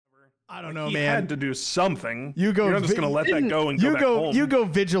I don't know, he man. had to do something. You're not just going to let that go and go back home. You go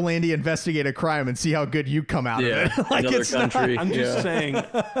vigilante investigate a crime and see how good you come out of it. Like another it's country. I'm just saying,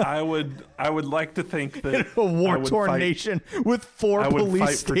 I would like to think that a war-torn nation with 4 police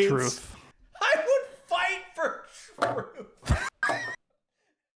fight states. for truth. I would fight for truth.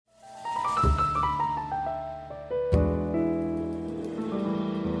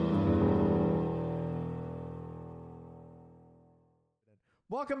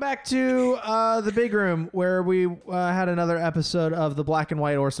 Welcome back to the big room, where we had another episode of the Black and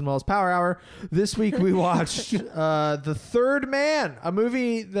White Orson Welles Power Hour. This week we watched The Third Man, a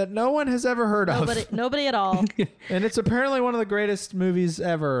movie that no one has ever heard of. Nobody at all. And it's apparently one of the greatest movies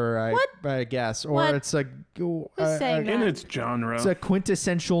ever, I guess. Or What? it's a... Who's saying In that? its genre. It's a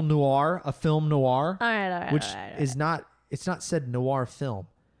quintessential noir, a film noir. All right. Which is not... It's not said noir film,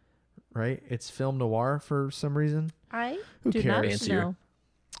 right? It's film noir for some reason. Who do not cares? know.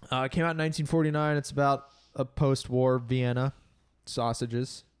 It came out in 1949. It's about a post-war Vienna.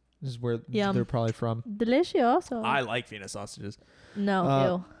 Sausages. This is where Yum. they're probably from. Delicioso. I like Vienna sausages.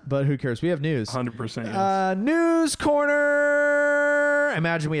 No, But who cares? We have news. 100%. Yes. News corner.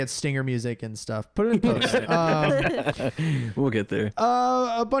 Imagine we had stinger music and stuff. Put it in post. We'll get there.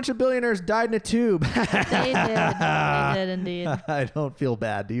 A bunch of billionaires died in a tube. They did. They did indeed. I don't feel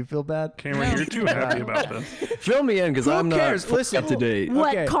bad. Do you feel bad? Cameron, you're too happy about this. Fill me in because I'm cares? not Listen. up to date.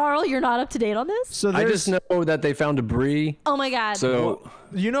 What, Okay. Carl? You're not up to date on this? So I just know that they found debris. Oh my God. So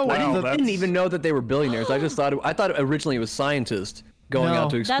you know what? Wow, I didn't even know that they were billionaires. I thought originally it was scientists going No. out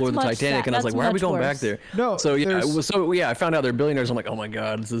to explore That's the much Titanic, and I was that's like, why are we much going worse. back there? No, So there's- I found out they're billionaires. I'm like, oh my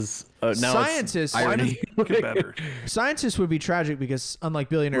god, this is now Scientists- It's irony. Look at better. Scientists would be tragic because, unlike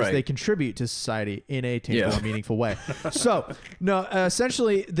billionaires, Right. they contribute to society in a tangible Yeah. and meaningful way. So, no,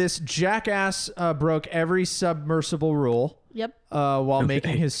 essentially, this jackass broke every submersible rule. Yep. While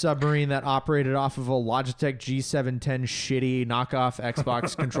making his submarine that operated off of a Logitech G710 shitty knockoff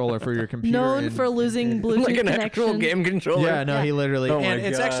Xbox controller for your computer. Known and- for losing Bluetooth like an connection. actual game controller. Yeah, no, he literally. Oh my and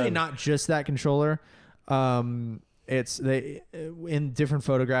it's actually God. not just that controller. It's they in different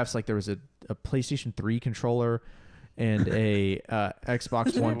photographs. Like there was a PlayStation 3 controller and a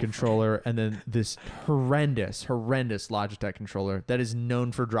Xbox One controller, and then this horrendous Logitech controller that is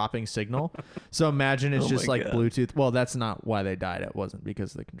known for dropping signal. So imagine it's Oh just my like God. Bluetooth. Well, that's not why they died. It wasn't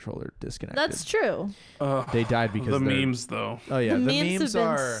because the controller disconnected. That's true. They died because The they're- memes, though. Oh yeah, the the memes have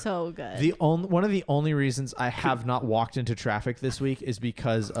are been so good. one of the only reasons I have not walked into traffic this week is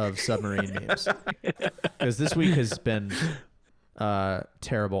because of submarine memes. Because this week has been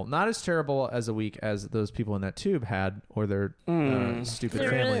terrible. Not as terrible as a week as those people in that tube had, or their stupid They're-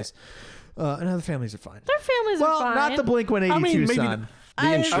 families. And other families are fine. Their families are fine. not the Blink 182 I mean, maybe son. The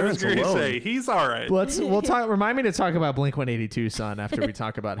I was insurance going to alone. say, he's all right. We'll talk. Remind me to talk about Blink 182 son after we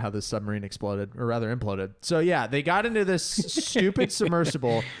talk about how this submarine exploded, or rather imploded. So yeah, they got into this stupid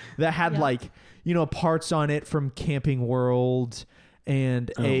submersible that had parts on it from Camping World,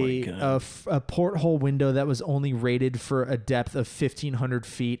 and a porthole window that was only rated for a depth of 1,500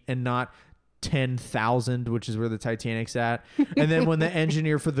 feet and not 10,000, which is where the Titanic's at. And then when the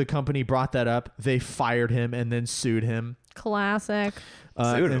engineer for the company brought that up, they fired him and then sued him. Classic.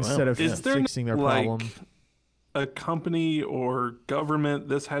 Sued him, Instead wow. of Is there fixing their like problem. a company or government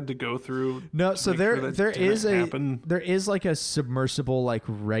this had to go through? No, to so make there sure that there didn't is happen? there is like a submersible like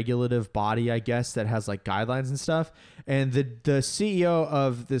regulative body, I guess, that has like guidelines and stuff. And the CEO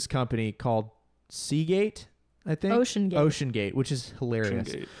of this company called Seagate, I think OceanGate, which is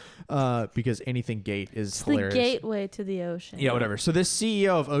hilarious. Because anything gate is It's hilarious. the gateway to the ocean. Yeah, whatever. So this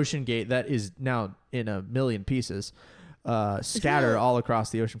CEO of OceanGate that is now in a million pieces, scattered all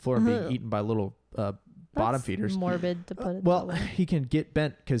across the ocean floor and being eaten by little bottom That's feeders. morbid to put it Well, that way. he can get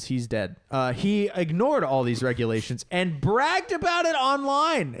bent because he's dead. He ignored all these regulations and bragged about it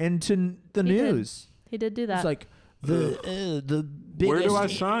online and to the news. He did do that. It's like the Where do I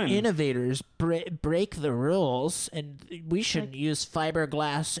biggest shine? innovators break the rules, and we shouldn't use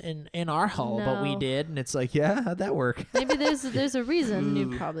fiberglass in our hull, but we No. did. and it's like, yeah, how'd that work? Maybe there's a reason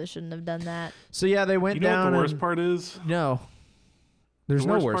you probably shouldn't have done that. So yeah, they went You know down. what the worst and- part is? No, there's The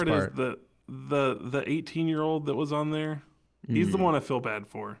no worst worst part. is the 18-year-old that was on there. He's the one I feel bad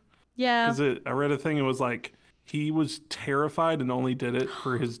for. Yeah. Because I read a thing. It was like he was terrified and only did it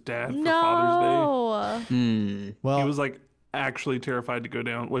for his dad for Father's Day. No. He was like actually terrified to go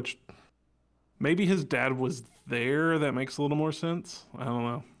down, which maybe his dad was there. That makes a little more sense. I don't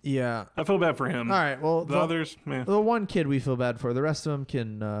know. Yeah. I feel bad for him. All right. Well, The others, man. the one kid we feel bad for. The rest of them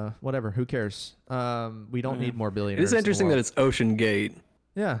can whatever. Who cares? We don't need more billionaires. It's interesting that it's Ocean Gate,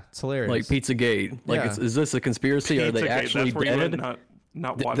 yeah, it's hilarious. like Pizza Gate. Like, Yeah. is this a conspiracity? Are they Pizzagate, actually that's where you went, dead? not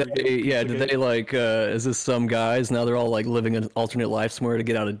Not Did Watergate. did they like, is this some guys, now they're all like living an alternate life somewhere to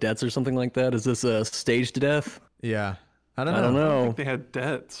get out of debts or something like that? Is this a staged death? Yeah. I don't know. I don't I know. think they had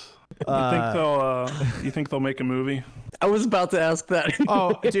debts. You think they'll make a movie? I was about to ask that.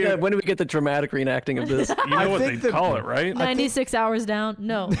 Oh, dude. When do we get the dramatic reenacting of this? You know what think they the- call it, right? 96 hours down.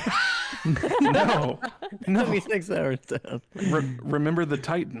 No. No. No. 26 hours down. Remember the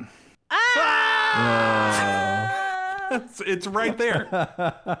Titan. It's right there.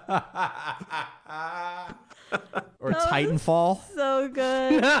 Or Titanfall. So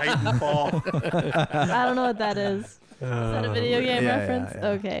good. Titanfall. I don't know what that is. Is that a video game yeah, reference? yeah.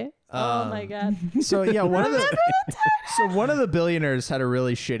 Okay. Oh my god. So yeah, one of the billionaires had a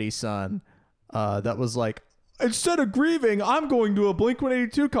really shitty son that was like, instead of grieving, I'm going to a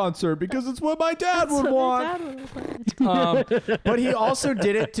Blink-182 concert because it's what my dad would want. But he also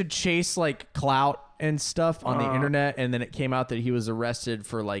did it to chase like clout and stuff on the internet, and then it came out that he was arrested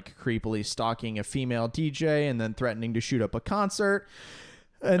for like creepily stalking a female DJ and then threatening to shoot up a concert.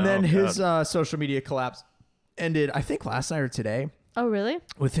 And then his social media collapse ended, I think, last night or today. Oh really?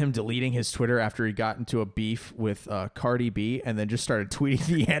 With him deleting his Twitter after he got into a beef with Cardi B and then just started tweeting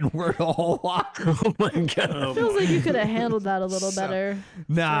the N-word a whole lot. Oh my god. Feels like you could have handled that a little better.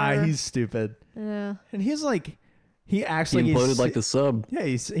 Nah, Sure. he's stupid. Yeah. And he's like, he acts He like imploded he's, like the sub. yeah,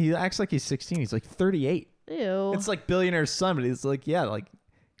 he acts like he's 16. He's like 38. Ew. It's like billionaire's son, but he's like, yeah, like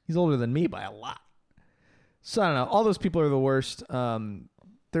he's older than me by a lot. So I don't know. All those people are the worst.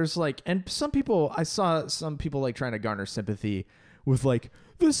 There's like, and some people, I saw some people like trying to garner sympathy with like,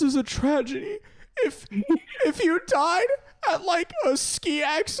 this is a tragedy. If you died at like a ski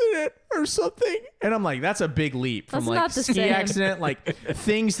accident or something, and I'm like, that's a big leap from That's like not the ski same. accident, like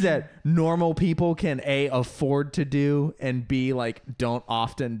things that normal people can A, afford to do, and B, like don't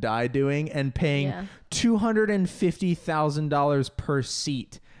often die doing, and paying Yeah. $250,000 per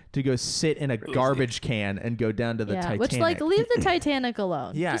seat to go sit in a garbage can and go down to the yeah. Titanic. Which like leave the Titanic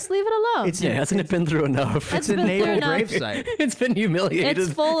alone. Yeah. Just leave it alone. It's Yeah, hasn't it been through enough? it's a been naval through enough. gravesite. It's been humiliated.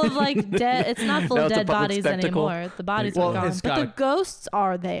 It's full of like dead. It's not full Now of it's a dead public bodies spectacle. anymore. The bodies Well, are gone, it's but the gotta- ghosts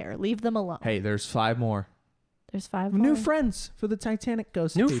are there. Leave them alone. Hey, there's 5 more. There's 5 New more. friends for the Titanic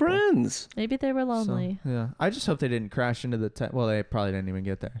ghost New people. friends. Maybe they were So, lonely. yeah. I just hope they didn't crash into the well, they probably didn't even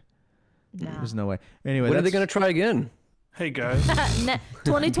get there. No. There's no way. Anyway, When are they that's- going to try again? Hey guys, Give it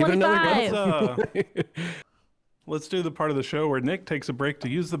another 2025. let's do the part of the show where Nick takes a break to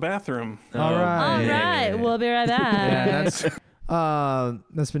use the bathroom. All All right. right. We'll be right Yeah, back.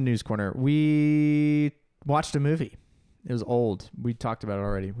 that's been News Corner. We watched a movie. It was old. We talked about it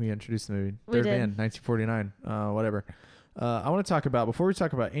already. We introduced the movie. We Third did. Man, 1949. Whatever. I want to talk about, before we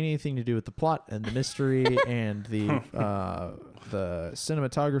talk about anything to do with the plot and the mystery and the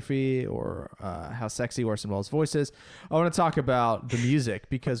cinematography or how sexy Orson Welles' voice is, I want to talk about the music,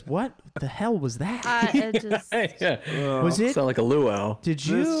 because what the hell was that? It just, Yeah. Was it? Sound like a luau. Did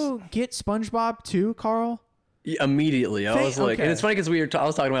you get SpongeBob too, Carl? Yeah, immediately. I was like, okay. and it's funny because I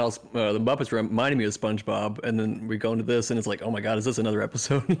was talking about how the Muppets reminding me of SpongeBob, and then we go into this, and it's like, oh my god, is this another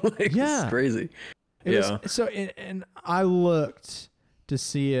episode? Like, this Yeah. is crazy. It Yeah. was, so, and I looked to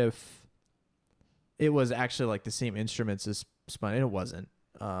see if it was actually like the same instruments as Spun. It wasn't.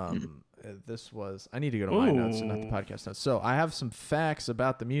 This was. I need to go to my notes and not the Ooh. podcast notes. So I have some facts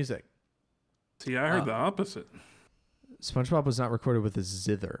about the music. See, I heard the opposite. SpongeBob was not recorded with a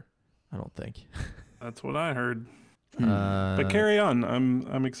zither. I don't think. That's what I heard. Uh, But carry on.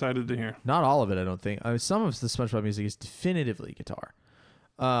 I'm excited to hear. Not all of it, I don't think. Some of the SpongeBob music is definitively guitar.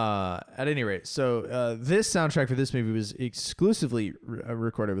 At any rate, so this soundtrack for this movie was exclusively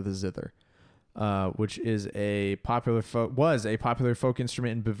recorded with a zither, which is a popular folk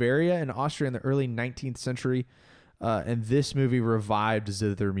instrument in Bavaria and Austria in the early 19th century. And this movie revived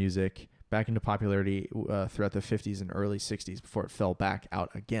zither music back into popularity throughout the 50s and early 60s before it fell back out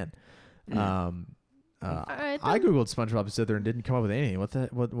again. right, I googled SpongeBob zither and didn't come up with anything.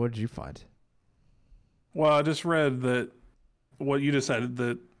 What did you find? Well, I just read that what you just said,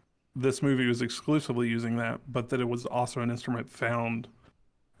 that this movie was exclusively using that, but that it was also an instrument found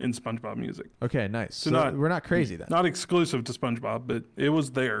in SpongeBob music. Okay, nice. So not- we're not crazy then. Not exclusive to SpongeBob, but it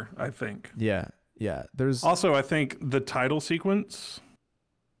was there, I think. Yeah. There's Also, I think the title sequence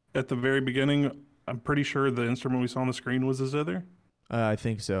at the very beginning, I'm pretty sure the instrument we saw on the screen was a zither. I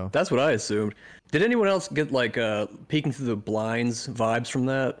think so. That's what I assumed. Did anyone else get like peeking through the blinds vibes from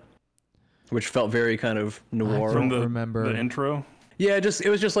that? Which felt very kind of noir. I From don't the, remember. the intro. Yeah, it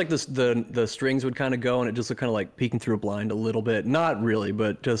was just like this. The strings would kind of go, and it just looked kind of like peeking through a blind a little bit. Not really,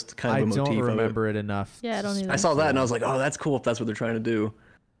 but just kind I of a motif don't of it. remember it enough. Yeah, I don't either. I saw that and I was like, oh, that's cool if that's what they're trying to do.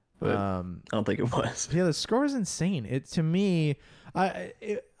 but I don't think it was. Yeah, the score is insane. It to me, I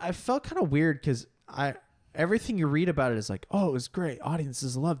felt kind of weird because everything you read about it is like, oh, it was great,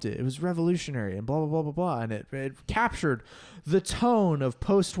 audiences loved it, it was revolutionary, and blah blah blah blah blah, and it captured the tone of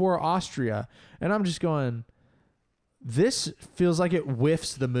post-war Austria, and I'm just going, this feels like it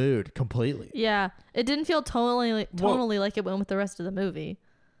whiffs the mood completely. Yeah, it didn't feel tonally like it went with the rest of the movie.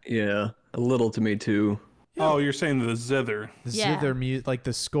 Yeah, a little to me too. Oh, you're saying the zither. The Yeah. zither like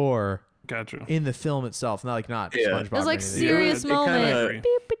the score Gotcha. in the film itself, not Yeah. SpongeBob. It was like or anything. serious it moment. kinda-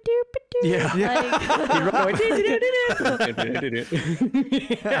 Yeah.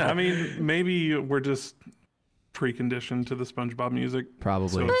 I mean, maybe we're just preconditioned to the SpongeBob music, Probably.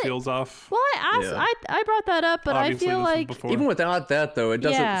 so it feels off. Well, I brought that up, but Obviously, I feel this was like before. Even without that, though, it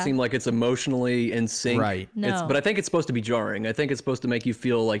doesn't Yeah. seem like it's emotionally in sync. Right. No. But I think it's supposed to be jarring. I think it's supposed to make you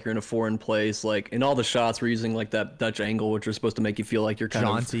feel like you're in a foreign place. Like in all the shots, we're using like that Dutch angle, which are supposed to make you feel like you're kind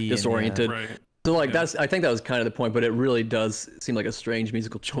Jaunty and, of disoriented. Right. So like I think that was kind of the point, but it really does seem like a strange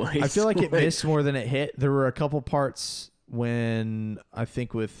musical choice. I feel like it missed more than it hit. There were a couple parts when I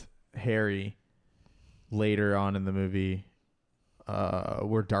think with Harry later on in the movie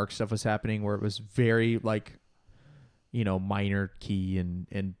where dark stuff was happening, where it was very like, minor key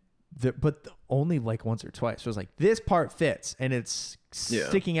but only like once or twice. So it was like, this part fits, and it's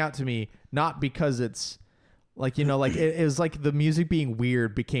sticking out to me, not because it's like, like it was like the music being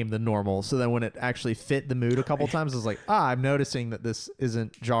weird became the normal. So then when it actually fit the mood a couple times, I was like, I'm noticing that this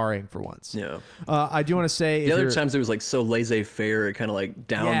isn't jarring for once. Yeah. I do want to say The other times it was like so laissez-faire, it kind of like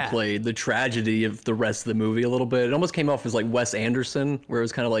downplayed the tragedy of the rest of the movie a little bit. It almost came off as like Wes Anderson, where it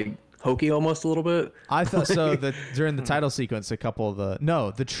was kind of like hokey almost a little bit. I thought so that during the title sequence, a couple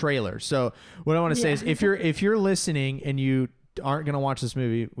of the trailer. So what I want to say is if you're listening and you aren't going to watch this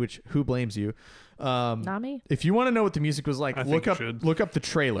movie, which who blames you? not me. If you want to know what the music was like, I think you should. look up the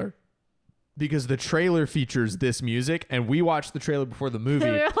trailer, because the trailer features this music, and we watched the trailer before the movie.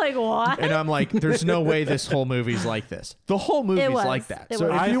 We were like, what? And I'm like, there's no way this whole movie's like this. The whole movie's was. like that. It So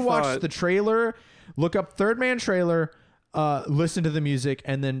was. if you I watch thought- the trailer, look up Third Man trailer, listen to the music,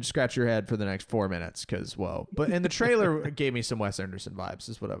 and then scratch your head for the next 4 minutes, because whoa. But in the trailer, it gave me some Wes Anderson vibes.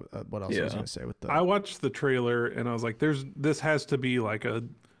 Is what else I was Yeah. going to say with the. I watched the trailer and I was like, this has to be like a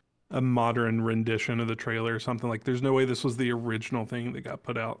modern rendition of the trailer or something. Like, there's no way this was the original thing that got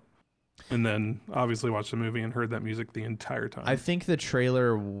put out. And then obviously watched the movie and heard that music the entire time. I think the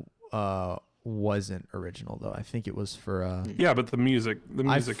trailer wasn't original though. I think it was for. Yeah, but the music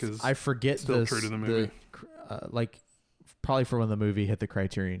is I forget still the true to the movie. like probably for when the movie hit the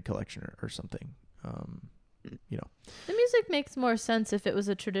Criterion Collection or something. The music makes more sense if it was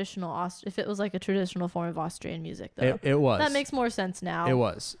a traditional if it was like a traditional form of Austrian music, though. It was. That makes more sense now. It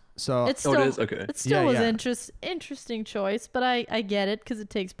was. So It's Oh, still, it is? Okay. It still was Yeah. interesting choice, but I get it because it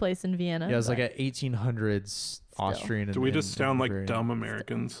takes place in Vienna. yeah, it was like but- a 1800s Austrian. Do we and- just sound like Bavarian. dumb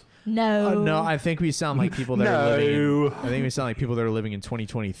Americans? no. No, I think we sound like people that are living. No. I think we sound like people that are living in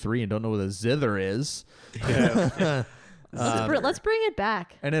 2023 and don't know what a zither is. Yeah. Let's bring it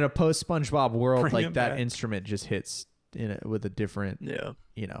back. And in a post SpongeBob world, Bring like it that back. instrument just hits in it with a different, Yeah.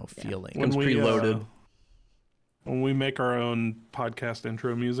 feeling. Comes preloaded. When we make our own podcast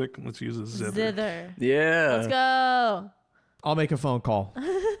intro music, let's use a zither. Zither. Yeah. Let's go. I'll make a phone call.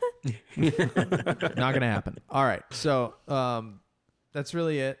 Not gonna happen. All right, so that's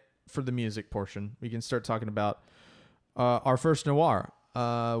really it for the music portion. We can start talking about our first noir.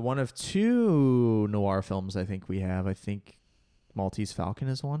 One of two noir films I think we have. I think Maltese Falcon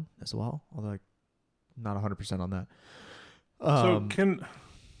is one as well, although I'm not 100% on that. So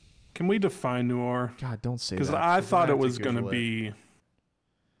can we define noir? God, don't say that. Because I then thought have it to was going to Google it. be.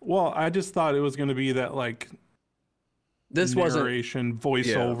 Well, I just thought it was going to be that like This wasn't. narration,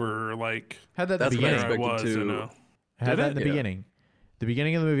 voiceover, like Had that at the That's what I beginning. there I expected was. too. You know. Had Did that it? in the Yeah. beginning. The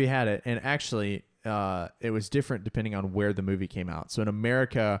beginning of the movie had it, and actually, it was different depending on where the movie came out. So in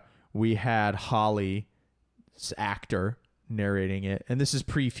America, we had Holly's actor narrating it, and this is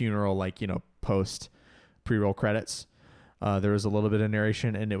pre-funeral, like post pre-roll credits. There was a little bit of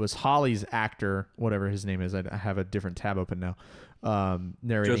narration, and it was Holly's actor, whatever his name is. I have a different tab open now.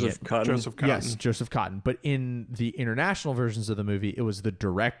 Narrating Joseph it. Cotton. Joseph Cotton. Yes, Joseph Cotton. But in the international versions of the movie, it was the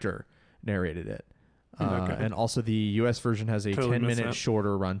director narrated it. Okay. And also the U.S. version has a Totally missed 10-minute that.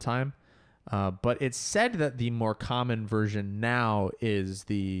 shorter runtime. But it's said that the more common version now is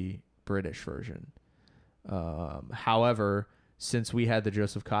the British version. However, since we had the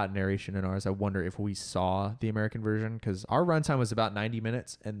Joseph Cotton narration in ours, I wonder if we saw the American version, because our runtime was about 90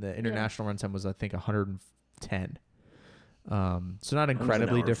 minutes and the international runtime was, I think, 110. So not That was an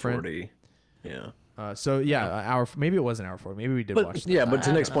incredibly hour different. 40. Yeah. So yeah, maybe it was an hour 40. Maybe we did watch. Yeah, but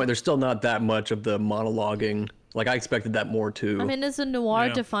to I Nick's don't point, there's still not that much of the monologuing. Like I expected that more too. I mean, is a noir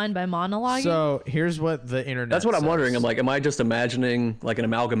Yeah. defined by monologuing? So here's what the internet. That's what I'm says. wondering. I'm like, am I just imagining like an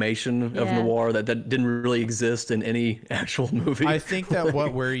amalgamation of Yeah. noir that didn't really exist in any actual movie? I think that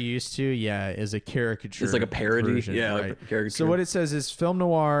what we're used to, is a caricature. It's like a parody, version, yeah, right? a caricature. So what it says is film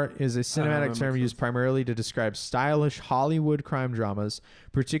noir is a cinematic that term makes used primarily to describe stylish Hollywood crime dramas,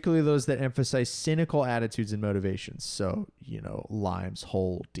 particularly those that emphasize cynical attitudes and motivations. So, Lime's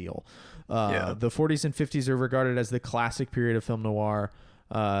whole deal. The 40s and 50s are regarded as the classic period of film noir.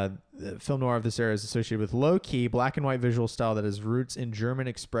 The film noir of this era is associated with low-key, black and white visual style that has roots in German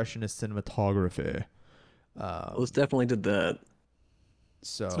expressionist cinematography. Let's definitely did that.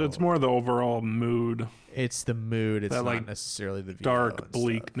 So it's more the overall mood, it's the mood. It's that, not like, necessarily the VO dark and stuff.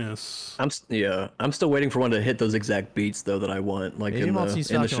 bleakness. I'm still waiting for one to hit those exact beats though that I want, like Maybe in Maltese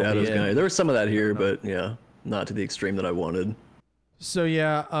the Falcon will be Shadows it. guy. There was some of that here, but yeah, not to the extreme that I wanted. So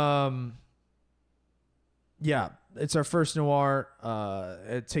it's our first noir.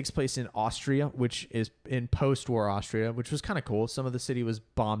 It takes place in Austria, which is in post-war Austria, which was kind of cool. Some of the city was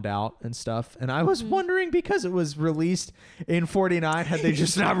bombed out and stuff. And I was wondering, because it was released in 49, had they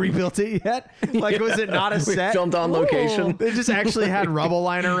just not rebuilt it yet? Like, was it not a We set? filmed on location. They just actually had rubble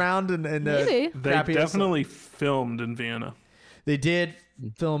lying around and Maybe. They crappy definitely filmed in Vienna. They did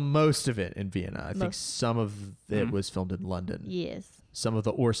film most of it in Vienna. I think some of it was filmed in London. Yes. Some of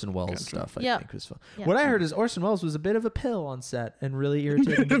the Orson Welles Gotcha. stuff, I Yep. think, was filmed. Yep. What I heard is Orson Welles was a bit of a pill on set and really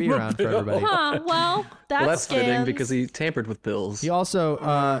irritating to be around for everybody. Huh. Well, That's fitting scans. because he tampered with pills. He also,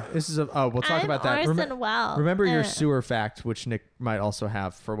 we'll talk about that. Orson Welles. Remember your Uh, sewer fact, which Nick might also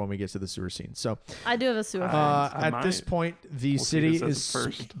have for when we get to the sewer scene. So, I do have a sewer fact. I at this might. point, the We'll see city who says it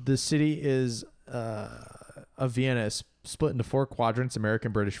first. of Vienna is split into 4 quadrants: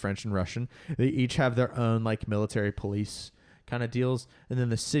 American, British, French, and Russian. They each have their own like military police kind of deals, and then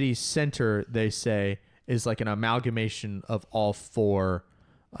the city center, they say, is like an amalgamation of all 4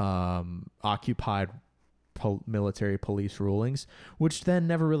 occupied military police rulings, which then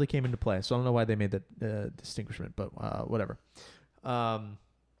never really came into play. So I don't know why they made that distinguishment, but whatever.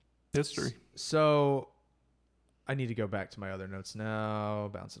 History. So I need to go back to my other notes now,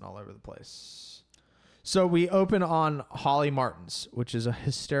 bouncing all over the place. So we open on Holly Martins, which is a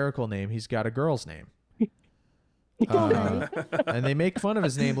hysterical name. He's got a girl's name. And they make fun of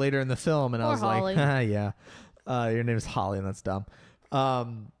his name later in the film, and I Poor was Holly. like, yeah, your name is Holly, and that's dumb.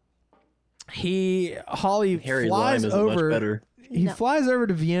 Holly Harry flies Lime is over. much better. He No. flies over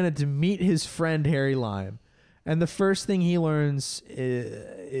to Vienna to meet his friend Harry Lime, and the first thing he learns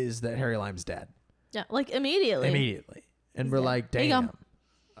is that Harry Lime's dead Yeah, like immediately. and we're dead. like, There you damn. go.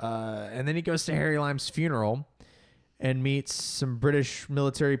 And then he goes to Harry Lime's funeral and meets some British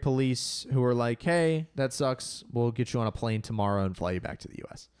military police who are like, hey, that sucks. We'll get you on a plane tomorrow and fly you back to the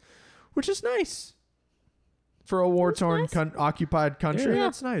U.S., which is nice. For a war-torn nice. occupied country, Yeah.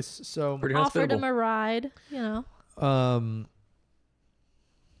 that's nice. So, Pretty Offered him hospitable. a ride,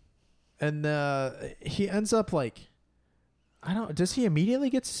 and he ends up like, does he immediately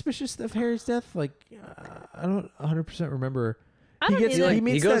get suspicious of Harry's death? Like, I don't 100% remember. I don't either.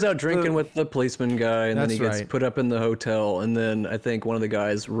 He goes out drinking with the policeman guy, and then That's he gets right. put up in the hotel, and then I think one of the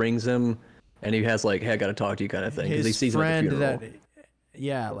guys rings him, and he has like, "Hey, I got to talk to you," kind of thing, because he His sees him at friend the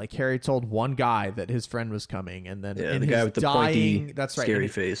funeral. like Harry told one guy that his friend was coming, and then Yeah, in the his guy with the dying, pointy, that's right, scary in,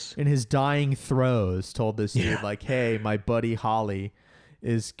 face. in his dying throes, told this dude like, "Hey, my buddy Holly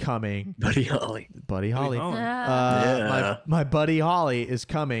is coming." Buddy Holly. Buddy Holly. Holly. Yeah. My buddy Holly is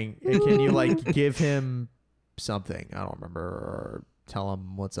coming, and can you like give him something? I don't remember, or tell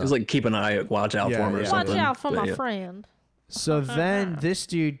him what's It up. was like keep an eye, watch out Yeah, for him or yeah. Watch something. out for But my yeah. friend. So then this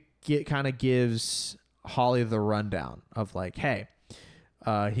dude kind of gives Holly the rundown of like, hey,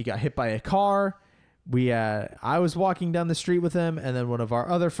 he got hit by a car. I was walking down the street with him, and then one of our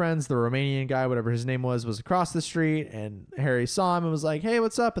other friends, the Romanian guy, whatever his name was across the street, and Harry saw him and was like, hey,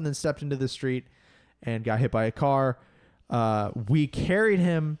 what's up? And then stepped into the street and got hit by a car. We carried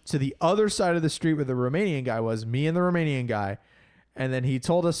him to the other side of the street where the Romanian guy was, me and the Romanian guy. And then he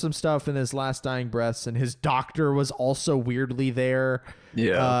told us some stuff in his last dying breaths, and his doctor was also weirdly there.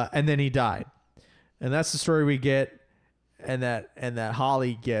 Yeah. And then he died. And that's the story we get, and that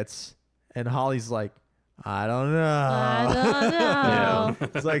Holly gets. And Holly's like, I don't know. I don't know.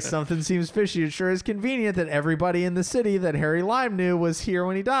 It's like, something seems fishy. It sure is convenient that everybody in the city that Harry Lime knew was here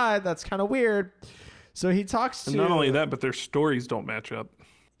when he died. That's kind of weird. So he talks to... And not only that, but their stories don't match up.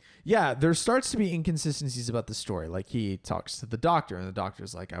 Yeah, there starts to be inconsistencies about the story. Like, he talks to the doctor, and the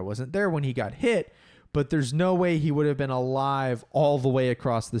doctor's like, I wasn't there when he got hit, but there's no way he would have been alive all the way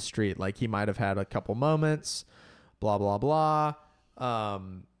across the street. Like he might have had a couple moments, blah, blah, blah.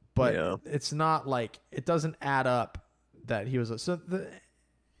 But it's not like, it doesn't add up that he was,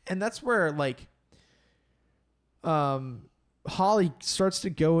 and that's where like, Holly starts to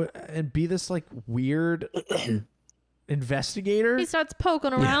go and be this like weird investigator. He starts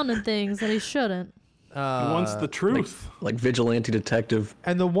poking around in things that he shouldn't. He wants the truth. Like vigilante detective.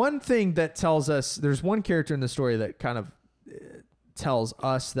 And the one thing that tells us, there's one character in the story that kind of tells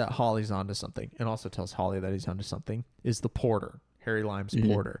us that Holly's onto something, and also tells Holly that he's onto something, is the porter, Harry Lime's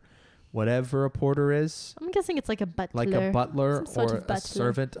porter. Whatever a porter is. I'm guessing it's like a butler. Like a butler or a butler.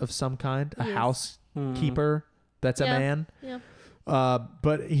 servant of some kind, a Yes. housekeeper that's a man. Yeah.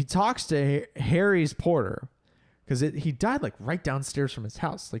 But he talks to Harry's porter because he died like right downstairs from his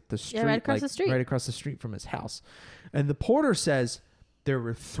house, like the street, right across the street. right across the street from his house. And the porter says there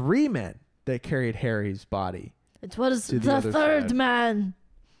were 3 men that carried Harry's body. It was To the the other third side. man.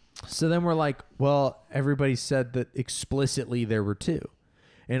 So then we're like, well, everybody said that explicitly there were 2.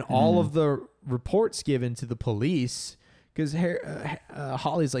 And all of the reports given to the police, because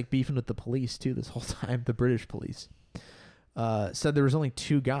Holly's like beefing with the police too this whole time, the British police, said there was only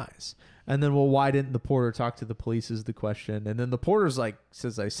 2 guys. And then, well, why didn't the porter talk to the police is the question. And then the porter's like,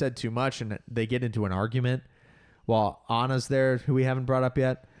 says I said too much, and they get into an argument while Anna's there, who we haven't brought up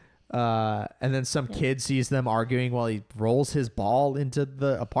yet. And then some kid sees them arguing while he rolls his ball into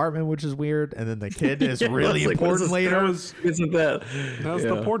the apartment, which is weird. And then the kid is really like, important later. Isn't that? That was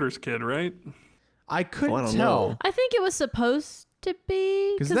the porter's kid, right? I couldn't Well, I don't tell. know. I think it was supposed to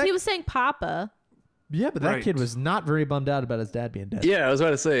be 'Cause because that- he was saying Papa. Yeah, but that Right. kid was not very bummed out about his dad being dead. Yeah, I was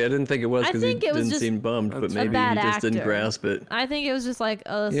about to say, I didn't think it was I because he think it was didn't just seem bummed, but a maybe he bad just didn't actor. grasp it. I think it was just like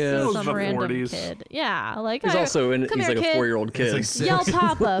Yeah. It was some the random 40s. kid. Yeah, like He's "Hey, also come he's here, like a kid." 4-year-old kid. like six. Yell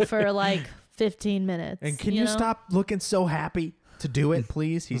Papa for like 15 minutes. And can you know? stop looking so happy to do it,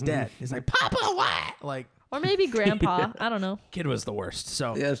 please? He's dead. He's like, Papa, what? Like, Or maybe Grandpa. I don't know. kid was the worst.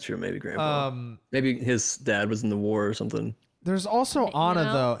 So, Yeah, that's true. Maybe grandpa. um, Maybe his dad was in the war or something. there's also Anna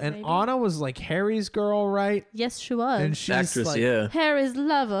know, though, and maybe. Anna was like Harry's girl, right? Yes, she was. And she's Actress, like, yeah. Harry's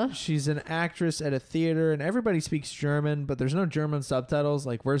lover. she's an actress at a theater, and everybody speaks German, but there's no German subtitles.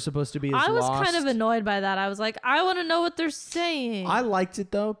 Like we're supposed to be. As I was lost. kind of annoyed by that. I was like, I want to know what they're saying. I liked it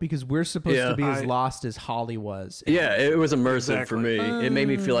though because we're supposed Yeah. to be as I- lost as Holly was. Yeah, it was immersive for Exactly. me. It made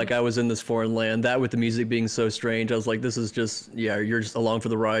me feel like I was in this foreign land. That with the music being so strange, I was like, this is just, you're just along for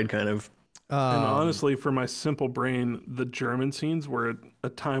the ride kind of. And honestly, for my simple brain, the German scenes were a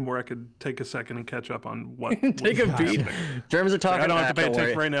time where I could take a second and catch up on what. Take a beat. Germans are talking. I don't have to pay don't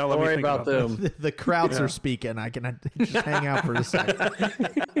attention worry. right now. Let Don't me worry think about about them. the crowds are speaking. I can just hang out for a second.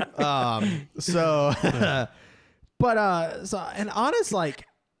 So, and Anna's like,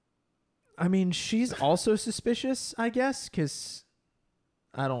 I mean, she's also suspicious, I guess, because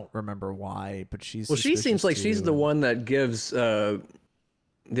I don't remember why, but she's. Well, she seems suspicious like she's too. the one that gives the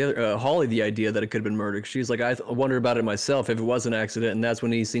other Holly the idea that it could have been murder. She's like, I wonder about it myself if it was an accident, and that's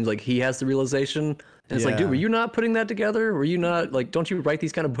when he seems like he has the realization. And it's like, Yeah. dude, were you not putting that together? Were you not like? Don't you write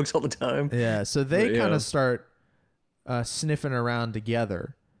these kind of books all the time? Yeah, so they But, kind yeah. of start sniffing around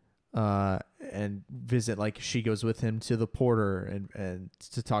together and visit, like she goes with him to the porter and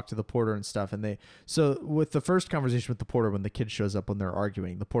to talk to the porter and stuff. And so with the first conversation with the porter, when the kid shows up when they're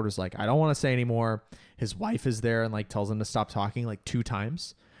arguing, the porter's like, I don't want to say anymore. His wife is there and like tells him to stop talking like 2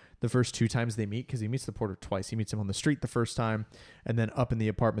 times. The first 2 times they meet, because he meets the porter twice. He meets him on the street the first time and then up in the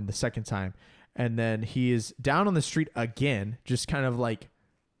apartment the second time. And then he is down on the street again, just kind of like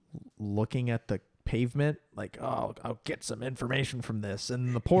looking at the pavement, like, oh, I'll get some information from this.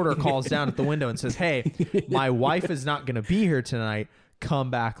 And the porter calls down at the window and says, hey, my wife is not going to be here tonight.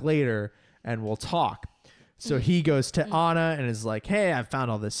 Come back later and we'll talk. So he goes to Anna and is like, hey, I found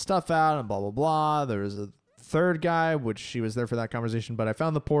all this stuff out and blah, blah, blah. There was a third guy, which she was there for that conversation, but I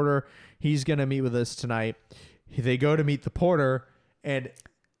found the porter. He's going to meet with us tonight. They go to meet the porter and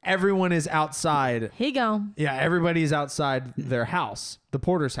everyone is outside. He gone. Yeah, everybody's outside their house, the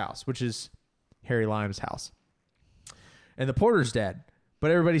porter's house, which is Harry Lime's house. And the porter's dead,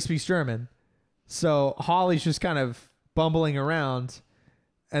 but everybody speaks German. So Holly's just kind of bumbling around.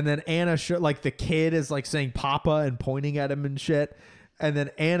 And then Anna, like the kid is like saying Papa and pointing at him and shit. And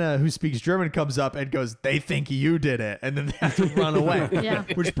then Anna, who speaks German, comes up and goes, they think you did it. And then they have to run away. Yeah.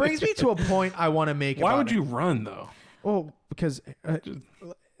 Which brings me to a point I want to make. Why about would it. you run though? Well, because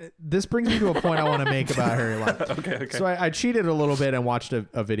this brings me to a point I want to make about Harry Lime. Okay. So I cheated a little bit and watched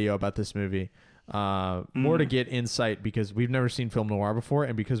a video about this movie. More to get insight because we've never seen film noir before,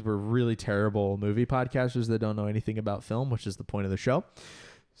 and because we're really terrible movie podcasters that don't know anything about film, which is the point of the show.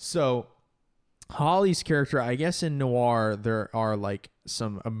 So Holly's character, I guess in noir, there are like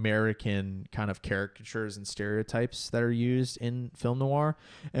some American kind of caricatures and stereotypes that are used in film noir.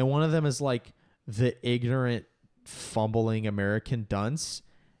 And one of them is like the ignorant, fumbling American dunce.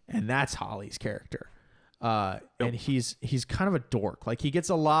 And that's Holly's character. And he's kind of a dork. Like he gets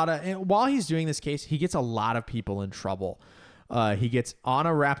a lot of, and while he's doing this case, he gets a lot of people in trouble. He gets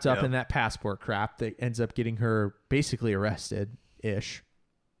Anna wrapped up in that passport crap that ends up getting her basically arrested-ish.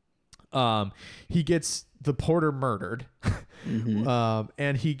 He gets the porter murdered,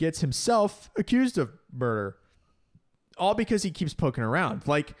 and he gets himself accused of murder, all because he keeps poking around.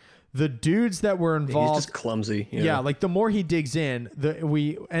 Like the dudes that were involved, he's just clumsy. Yeah, like the more he digs in,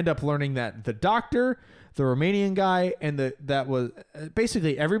 we end up learning that the doctor, the Romanian guy, and that was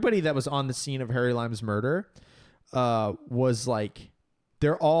basically everybody that was on the scene of Harry Lime's murder, was like.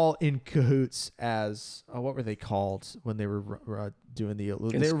 They're all in cahoots as what were they called when they were doing they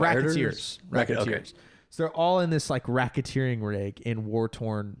were racketeers. Okay. So they're all in this like racketeering rig in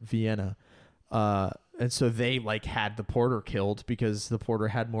war-torn Vienna, and so they like had the porter killed because the porter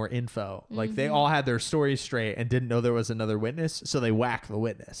had more info. Like they all had their stories straight and didn't know there was another witness, so they whacked the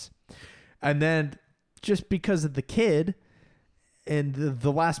witness. And then just because of the kid, and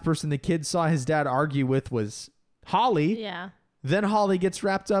the last person the kid saw his dad argue with was Holly. Yeah. Then Holly gets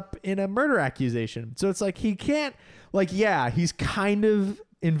wrapped up in a murder accusation. So it's like he can't, like, yeah, he's kind of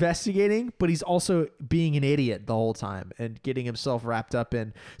investigating, but he's also being an idiot the whole time and getting himself wrapped up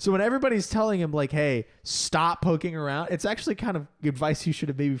in. So when everybody's telling him, like, hey, stop poking around, it's actually kind of advice you should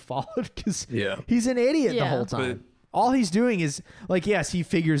have maybe followed because he's an idiot the whole time. All he's doing is, like, yes, he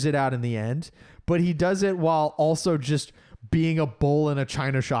figures it out in the end, but he does it while also just being a bull in a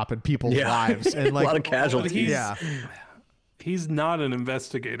china shop in people's lives. And like a lot of casualties. He's not an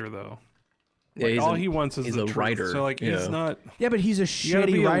investigator, though. Yeah, like, all he wants is he's the a truth. writer. So like he's not. Yeah, but he's a You gotta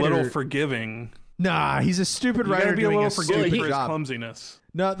shitty be writer. a little forgiving. Nah, he's a stupid You writer gotta be a doing little a forgiving stupid for his job. clumsiness.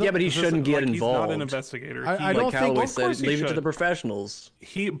 No, But he shouldn't get He's involved. not an investigator. I don't like think. Calloway of course said, he leave it to should. the professionals.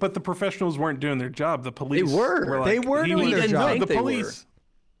 But the professionals weren't doing their job. The police. They were. They were he doing was- their didn't job. think The they were. police.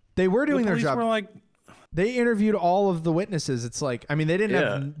 They were doing the their police job. were like, They interviewed all of the witnesses. It's like, I mean, they didn't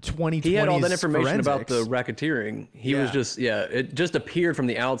have 2020s He had all that information about the forensics. racketeering. He was just, it just appeared from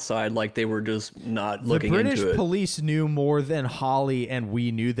the outside like they were just not The looking British into it. police knew more than Holly and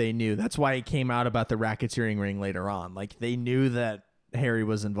we knew they knew. That's why it came out about the racketeering ring later on. Like, they knew that Harry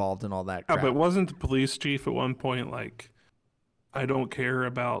was involved in all that crap. but wasn't the police chief at one point like, I don't care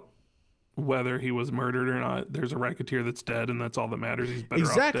about whether he was murdered or not. There's a racketeer that's dead, and that's all that matters. He's better off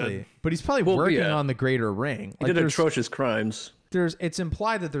Exactly. dead. But he's probably working on the greater ring. He Like, did atrocious crimes. it's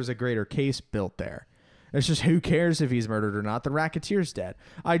implied that there's a greater case built there. It's just who cares if he's murdered or not? The racketeer's dead.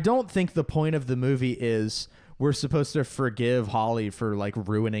 I don't think the point of the movie is we're supposed to forgive Holly for like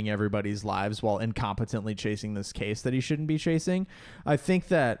ruining everybody's lives while incompetently chasing this case that he shouldn't be chasing. I think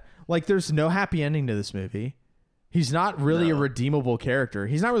that like there's no happy ending to this movie. He's not really a redeemable character.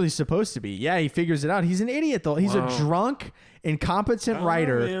 He's not really supposed to be. Yeah, he figures it out. He's an idiot though. He's a drunk, incompetent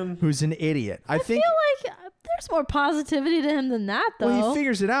writer who's an idiot. I think feel like there's more positivity to him than that, though. well, he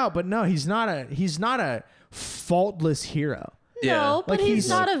figures it out, but no, he's not a faultless hero. No, but Like, he's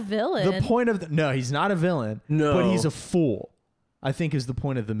not a villain. The point of no, he's not a villain. No. But he's a fool, I think is the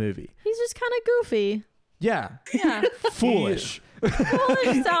point of the movie. He's just kind of goofy. Yeah. Yeah. Foolish.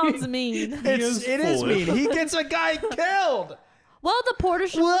 Foolish sounds mean. It is mean. He gets a guy killed. Well, the porter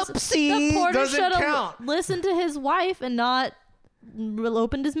Whoopsie. Doesn't should have count. listened to his wife and not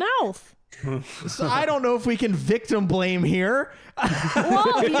opened his mouth. So I don't know if we can victim blame here.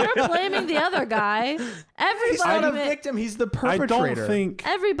 Well, you're blaming the other guy. He's not a Everybody, victim. He's the I perpetrator. don't think.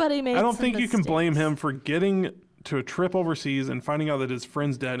 everybody made. I don't some think you can blame mistakes. him for getting to a trip overseas and finding out that his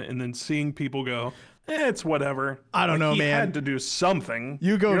friend's dead, and then seeing people go, it's whatever. I don't know, he man. Had to do something.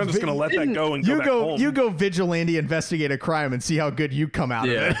 You go. You're not just gonna let that go and go back home. You go vigilante investigate a crime and see how good you come out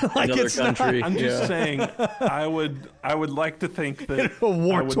of it. Like another it's not country. I'm just saying. I would like to think that a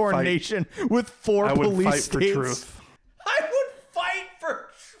war-torn nation with 4 I would police fight states. for truth. I would fight for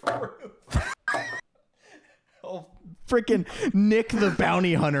truth. Oh, freaking Nick the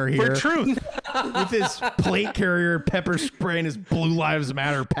bounty hunter here. For truth. With his plate carrier, pepper spray, and his Blue Lives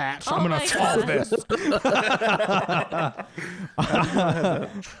Matter patch. I'm going my to solve God. this.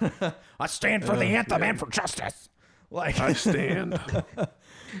 I stand for the anthem and for justice. Like, I stand.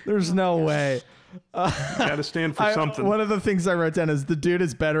 there's no way. Gotta stand for something. One of the things I wrote down is the dude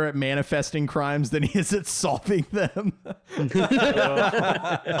is better at manifesting crimes than he is at solving them.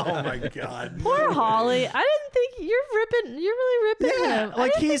 Oh my god. Poor Holly. I didn't think you're really ripping him. I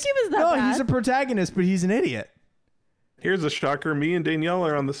didn't think he was that bad. he's a protagonist, but he's an idiot. Here's a shocker. Me and Danielle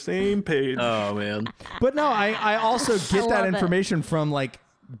are on the same page. Oh man. But no, I also get that love it. information from like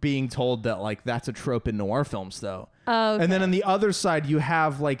being told that like that's a trope in noir films though. Oh, okay. And then on the other side, you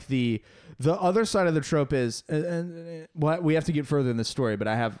have like the other side of the trope is, what we have to get further in the story, but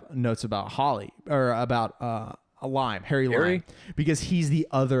I have notes about Harry Lime, because he's the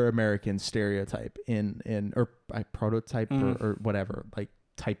other American stereotype or prototype or whatever, like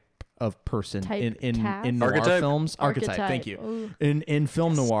type of person in noir films. Archetype. Thank you. Ooh. In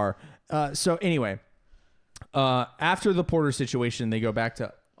film noir. So anyway, after the Porter situation, they go back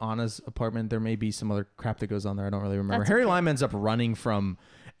to Anna's apartment. There may be some other crap that goes on there. I don't really remember. Harry Lime ends up running from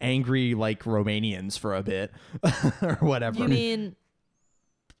angry like Romanians for a bit or whatever. You mean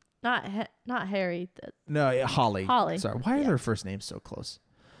not Harry? No, Holly. Holly. Sorry. Why are their first names so close?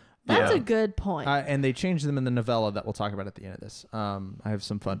 That's a good point. And they changed them in the novella that we'll talk about at the end of this. I have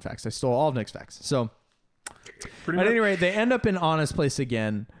some fun facts. I stole all of Nick's facts. So at any rate, they end up in Anna's place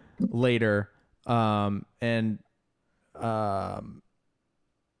again later. And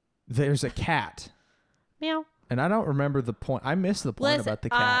there's a cat. Meow. And I don't remember the point. I missed the point Listen, about the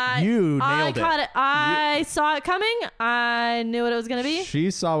cat. You nailed I caught it. I saw it coming. I knew what it was going to be.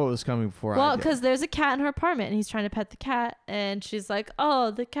 She saw what was coming before I Well, did. because there's a cat in her apartment and he's trying to pet the cat. And she's like,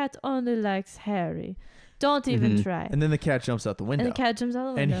 oh, the cat only likes Harry. Don't even try. And then the cat jumps out the window. And the cat jumps out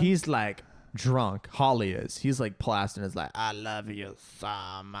the window. And he's like drunk. Holly is. He's like plastered and is like, I love you so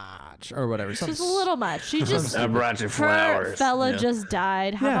much. Or whatever. She's a little much. She just, I brought you her flowers. fella just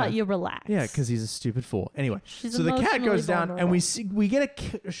died. How about you relax? Yeah, because he's a stupid fool. Anyway, She's so the cat emotionally goes down and vulnerable. we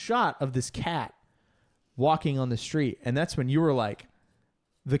get a shot of this cat walking on the street. And that's when you were like,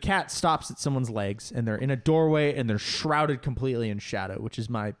 the cat stops at someone's legs and they're in a doorway and they're shrouded completely in shadow, which is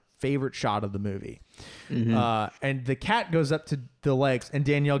my favorite shot of the movie. And the cat goes up to the legs and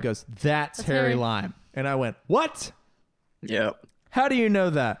Danielle goes, that's Harry Harry. Lime. And I went, what? Yep. How do you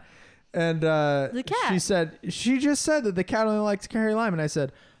know that? And The cat. she just said that the cat only likes Harry Lime. And I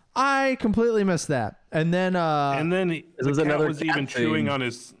said, I completely missed that. And then the was cat another was cat even chewing thing. on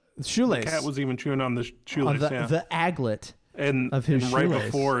his shoelace. The cat was even chewing on the shoelace. the aglet. And, of his and right shoelace.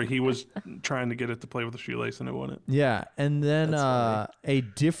 before he was trying to get it to play with the shoelace and it wouldn't. Yeah. And then a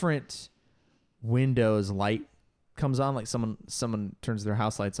different Windows light comes on, like someone turns their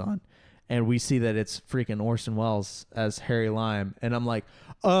house lights on, and we see that it's freaking Orson Welles as Harry Lime, and I'm like,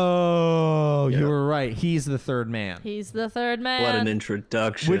 oh, you were right, he's the third man. He's the third man. What an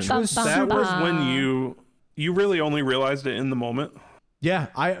introduction. Which was That was when you really only realized it in the moment. Yeah,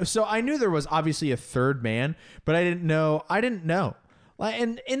 I knew there was obviously a third man, but I didn't know. Like,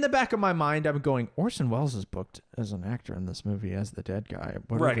 and in the back of my mind, I'm going, Orson Welles is booked as an actor in this movie as the dead guy.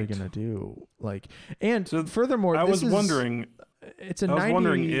 What are they gonna do? Like, and So furthermore, I was wondering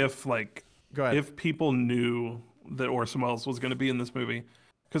if Go ahead. if people knew that Orson Welles was going to be in this movie,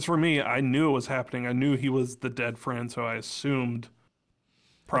 because for me, I knew it was happening. I knew he was the dead friend, so I assumed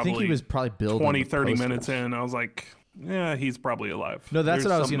I think he was probably building 20, the 30 posters. minutes in. I was like, yeah, he's probably alive. No, that's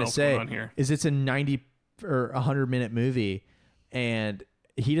There's what I was something gonna else say. going on here. Is it's a 90 or 100-minute movie, and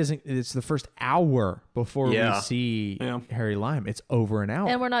he doesn't. It's the first hour before we see Harry Lime. It's over an hour,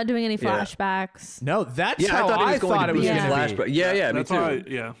 And we're not doing any flashbacks. no, that's Yeah, how I thought it was going to be a going to flashback. Yeah, me That's too.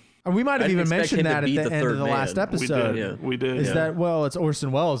 why, And we might have I even didn't expect mentioned him to that at be the the end of third the last man. episode. we did. Is Yeah. that, well, it's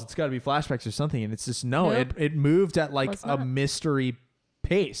Orson Welles. It's got to be flashbacks or something. And it's just, no, Nope. it moved at like Was a not. mystery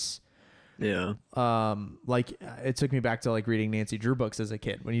pace. Yeah. Like it took me back to like reading Nancy Drew books as a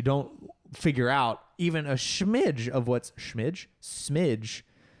kid when you don't figure out even a smidge of what's smidgen?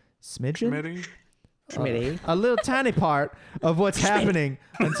 Schmitty? A little tiny part of what's happening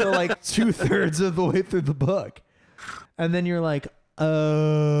until like 2/3 of the way through the book. And then you're like,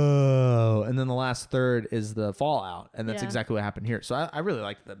 oh, and then the last third is the fallout. And that's Yeah. exactly what happened here. So I really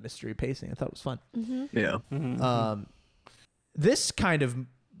liked the mystery pacing. I thought it was fun. Yeah. This kind of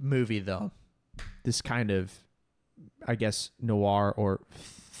movie, though, this kind of, I guess, noir or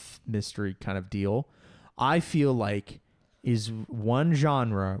mystery kind of deal, I feel like is one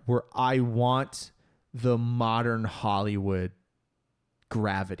genre where I want the modern Hollywood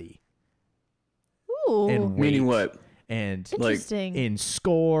gravity. Ooh. And Meaning weight what? And Interesting. in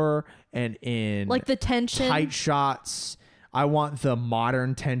score and in Like the tension. tight shots. I want the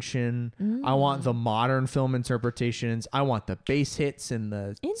modern tension. I want the modern film interpretations. I want the bass hits and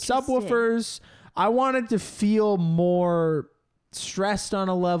the Interesting. subwoofers. I wanted to feel more stressed on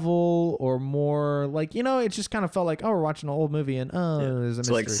a level or more like, it just kind of felt like, oh, we're watching an old movie and there's a It's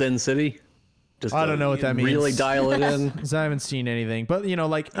mystery. like Sin City. Just I don't know what that means. Really dial it in. 'Cause I haven't seen anything, but I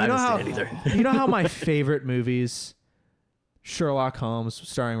haven't seen it either. you know how my favorite movies Sherlock Holmes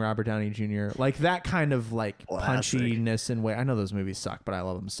starring Robert Downey Jr. Like that kind of like Classic. punchiness and way. I know those movies suck, but I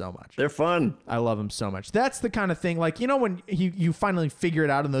love them so much. They're fun. I love them so much. That's the kind of thing, like, you know, when you finally figure it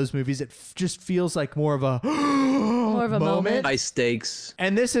out in those movies, it just feels like more of a moment. High stakes.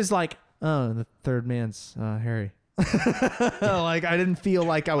 And this is like, oh, the third man's Harry. Like I didn't feel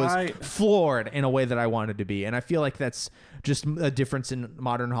like I was floored in a way that I wanted to be, and I feel like that's just a difference in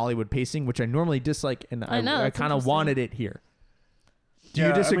modern Hollywood pacing, which I normally dislike, and I kind of wanted it here. Do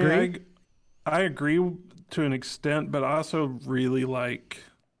you disagree? I mean, I agree to an extent, but I also really like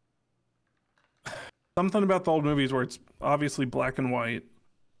something about the old movies where it's obviously black and white,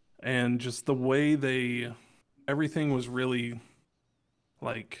 and just the way everything was really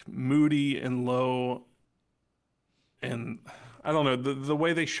like moody and low. And I don't know, the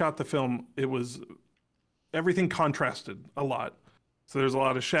way they shot the film, everything contrasted a lot. So there's a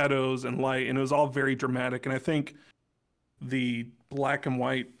lot of shadows and light, and it was all very dramatic. And I think the black and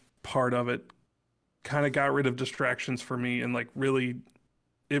white part of it kind of got rid of distractions for me, and like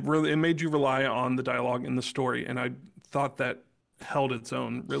it made you rely on the dialogue and the story. And I thought that held its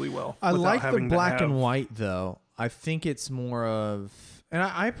own really well. I like the black and white though. I think it's more of, and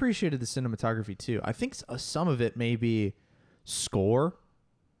I appreciated the cinematography too. I think some of it may be score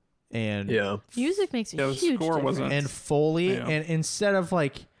and music makes a huge difference. And Foley, and instead of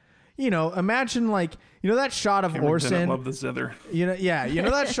like, you know, imagine like, you know, that shot of Cameron Orson. didn't love the zither. You know, you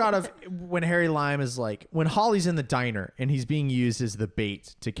know that shot of when Harry Lime is like, when Holly's in the diner and he's being used as the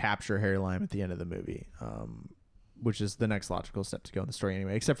bait to capture Harry Lime at the end of the movie. Which is the next logical step to go in the story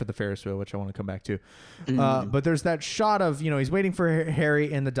anyway, except for the Ferris wheel, which I want to come back to. But there's that shot of, you know, he's waiting for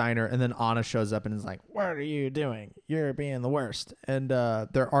Harry in the diner, and then Anna shows up and is like, what are you doing? You're being the worst. And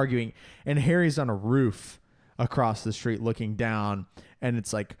they're arguing, and Harry's on a roof across the street looking down, and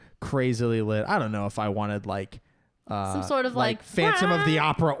it's like crazily lit. I don't know if I wanted like some sort of like Phantom of the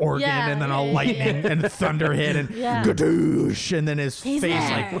Opera organ, and then a lightning and thunder hit and gadoosh, and then his face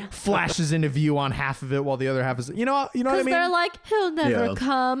like flashes into view on half of it while the other half is, you know what I mean? They're like, he'll never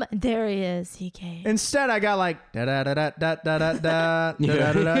come. There he is. He came. Instead, I got like da da da da da da da da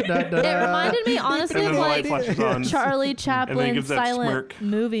da da da. It reminded me honestly of like Charlie Chaplin silent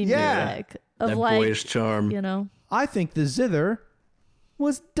movie music of that like boyish charm. You know, I think the zither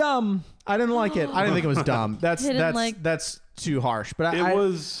was dumb. I didn't like it. I didn't think it was dumb. That's too harsh. But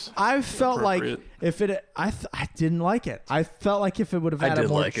I felt like if it, I didn't like it. I felt like if it would have had a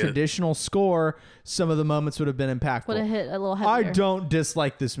more traditional score, some of the moments would have been impactful. Would have hit a little heavier. I don't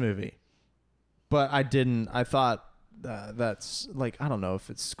dislike this movie, but I didn't. I thought that's like, I don't know if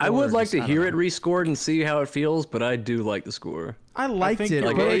it's scored. I would like to hear it rescored and see how it feels, but I do like the score. I liked it,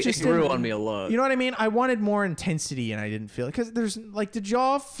 like, but it just grew on me a lot. You know what I mean? I wanted more intensity, and I didn't feel it, because there's like, did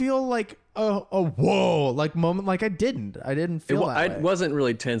y'all feel like a whoa like moment? Like I didn't feel that way. I wasn't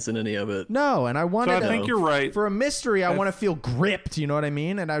really tense in any of it. No, and I wanted. So I think you're right. For a mystery, I want to feel gripped. You know what I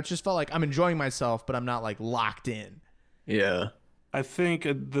mean? And I just felt like I'm enjoying myself, but I'm not like locked in. Yeah. I think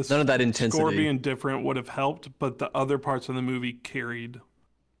the none of that intensity. Score being different would have helped, but the other parts of the movie carried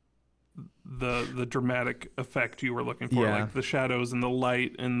the dramatic effect you were looking for, like the shadows and the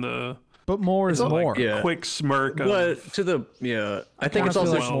light and the. But more is more. Like quick smirk. But I think it's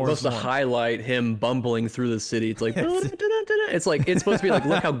also supposed to highlight him bumbling through the city. It's like it's like it's supposed to be like,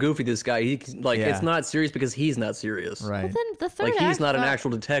 look how goofy this guy. It's not serious because he's not serious. Right. Well, then the third like act, he's not an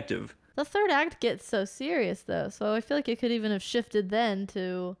actual detective. The third act gets so serious though, so I feel like it could even have shifted then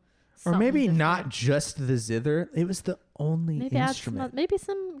to. Or maybe different. not just the zither. It was the only instrument. Maybe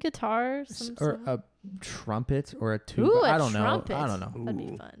some guitar, or a trumpet or a tuba. Ooh, I don't know. That'd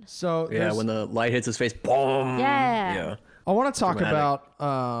be fun. So when the light hits his face, boom. Yeah. I want to talk about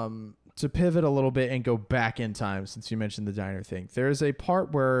to pivot a little bit and go back in time, since you mentioned the diner thing. There's a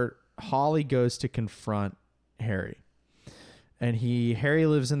part where Holly goes to confront Harry. And Harry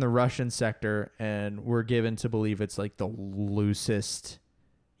lives in the Russian sector, and we're given to believe it's like the loosest,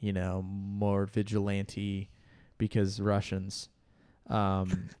 you know, more vigilante, because Russians,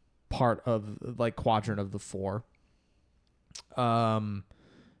 part of like quadrant of the four. And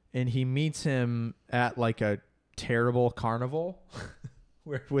he meets him at like a terrible carnival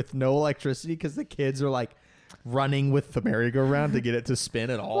with no electricity, because the kids are like running with the merry-go-round to get it to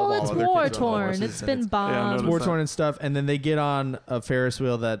spin at all. Well, it's war-torn. It's been bombed. It's war-torn and stuff. And then they get on a Ferris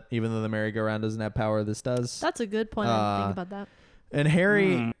wheel that, even though the merry-go-round doesn't have power, this does. That's a good point. I didn't think about that. And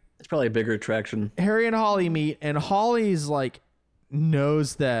Harry... It's probably a bigger attraction. Harry and Holly meet, and Holly's like,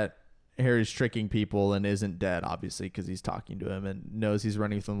 knows that Harry's tricking people and isn't dead, obviously, because he's talking to him, and knows he's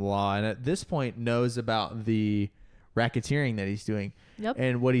running from the law. And at this point knows about the racketeering that he's doing. Yep.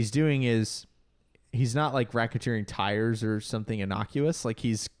 And what he's doing is... he's not like racketeering tires or something innocuous. Like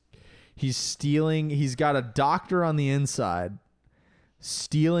he's stealing. He's got a doctor on the inside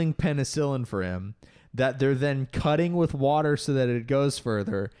stealing penicillin for him that they're then cutting with water so that it goes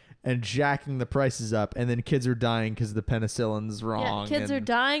further and jacking the prices up, and then kids are dying because the penicillin's wrong. Yeah, kids are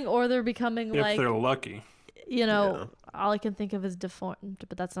dying, or they're becoming if they're lucky. All I can think of is deformed,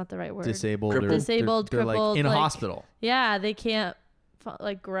 but that's not the right word. Disabled, disabled, they're crippled, like in a hospital. Yeah, they can't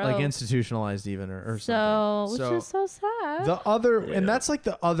like grow, like institutionalized even or so, something. Which is so sad. The other, and that's like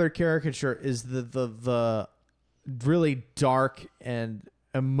the other caricature is the really dark and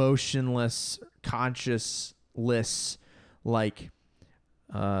emotionless, conscienceless, like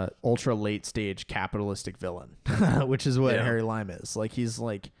ultra late stage capitalistic villain, which is what Harry Lime is. Like he's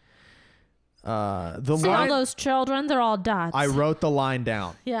like the See line, all those children, they're all dots. I wrote the line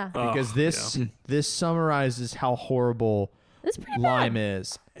down. Yeah. Because this summarizes how horrible Lime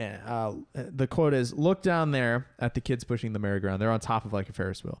is. The quote is, look down there at the kids pushing the merry-go-round. They're on top of like a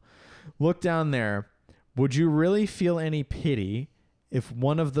Ferris wheel. Look down there. Would you really feel any pity if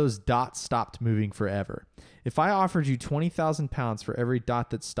one of those dots stopped moving forever? If I offered you 20,000 pounds for every dot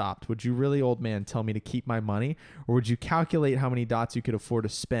that stopped, would you really, old man, tell me to keep my money? Or would you calculate how many dots you could afford to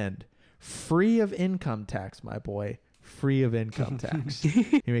spend? Free of income tax, my boy. Free of income tax.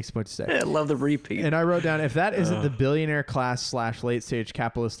 He makes a point to say. I love the repeat. And I wrote down, if that isn't the billionaire class / late stage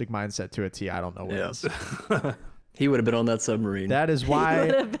capitalistic mindset to a T, I don't know what is. He would have been on that submarine. That is why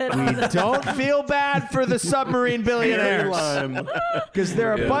we don't feel bad for the submarine billionaires. Because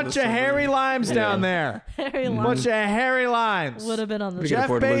there are a bunch of hairy limes down there. Hairy limes. Bunch of hairy limes. Would have been on the Jeff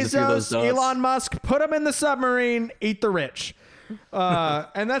Bezos, Elon Musk, put them in the submarine, eat the rich.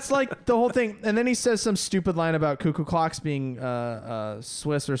 And that's like the whole thing. And then he says some stupid line about cuckoo clocks being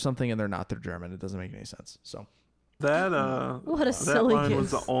Swiss or something, and they're not. They're German. It doesn't make any sense. So that what a silly line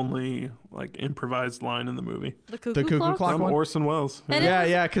goose. was the only like improvised line in the movie. The cuckoo clock From one? Orson Welles. And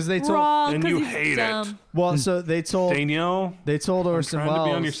yeah, because they told wrong, and you he's hate dumb. it. well, so they told Danielle. they told Orson I'm trying Welles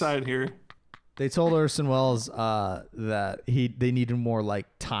to be on your side here. They told Orson Welles that they needed more like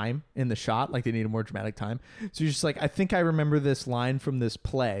time in the shot, like they needed more dramatic time. So he's just like, I think I remember this line from this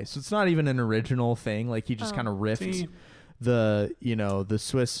play. So it's not even an original thing. Like he just kind of riffed the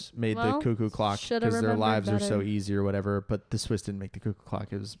Swiss made the cuckoo clock because their lives are so easy or whatever. But the Swiss didn't make the cuckoo clock.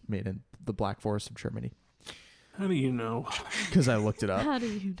 It was made in the Black Forest of Germany. How do you know? Because I looked it up. How do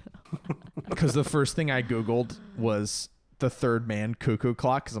you know? Because the first thing I Googled was the third man cuckoo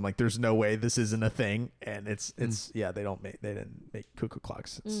clock, because I'm like, there's no way this isn't a thing, and it's they didn't make cuckoo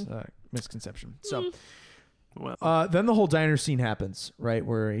clocks. It's a misconception. So then the whole diner scene happens, right,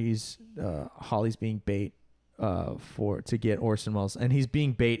 where he's Holly's being bait to get Orson Welles, and he's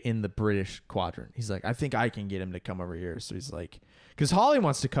being bait in the British quadrant. He's like, I think I can get him to come over here. So he's like, because Holly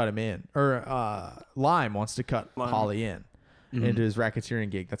wants to cut him in, or Lime wants to cut Holly in. Into his racketeering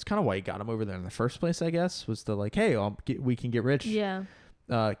gig. That's kind of why he got him over there in the first place, I guess, was to like, hey, we can get rich. Yeah.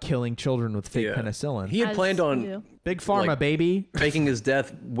 Killing children with fake penicillin. He had planned on Big Pharma, like, baby. faking his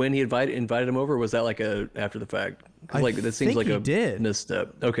death when he invited him over. Or was that like a after the fact? Like that seems like a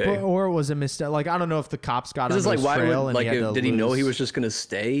misstep. Okay. Or it was a misstep. Like I don't know if the cops got on his like, why trail would, and like, did he know he lose. was just gonna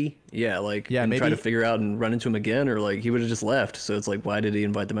stay? Yeah, like and maybe try to figure out and run into him again, or like he would have just left. So it's like, why did he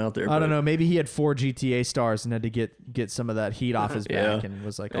invite them out there? I don't know. Maybe he had 4 GTA stars and had to get some of that heat off his back and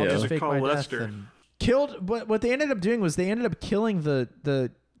was like, I'll just fake my death and killed. What they ended up doing was they ended up killing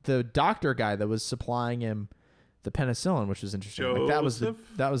the doctor guy that was supplying him the penicillin, which was interesting. Like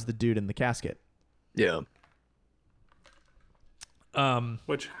that was the dude in the casket. Yeah.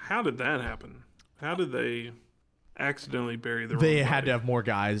 How did that happen? How did they accidentally bury the? They wrong had body? to have more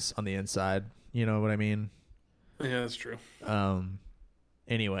guys on the inside. You know what I mean? Yeah, that's true.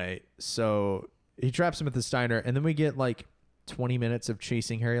 Anyway, so he traps him at the diner, and then we get like 20 minutes of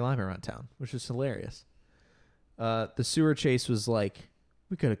chasing Harry Lime around town, which is hilarious. The sewer chase was like,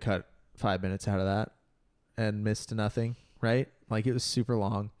 we could have cut 5 minutes out of that and missed nothing, right? Like it was super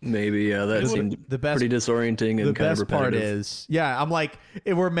long. Maybe, yeah, that seemed pretty disorienting and the kind of best part repetitive. is, I'm like,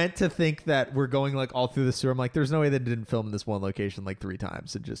 we're meant to think that we're going like all through the sewer. I'm like, there's no way they didn't film this one location like 3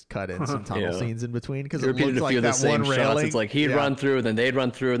 times and just cut in some tunnel scenes in between, because it looked like that one railing. It's like he'd run through, then they'd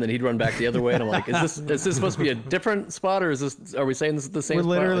run through, and then he'd run back the other way. And I'm like, is this supposed to be a different spot, or are we saying this is the same? We're spot?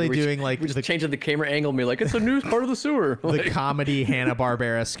 literally doing like we're just changing the camera angle and be like, it's a new part of the sewer. The comedy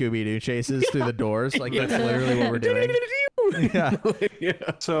Hanna-Barbera Scooby-Doo chases through the doors. Like that's literally what we're doing. Yeah.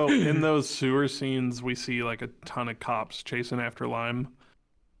 So in those sewer scenes, we see like a ton of cops chasing after Lime.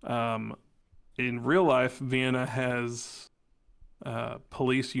 In real life, Vienna has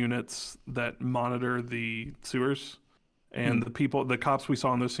police units that monitor the sewers, and the cops we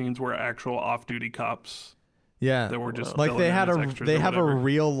saw in those scenes were actual off-duty cops. Yeah, that were just like they have a whatever.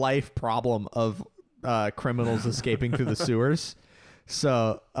 real life problem of criminals escaping through the sewers.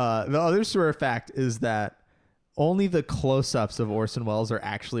 So the other sewer fact is that only the close-ups of Orson Welles are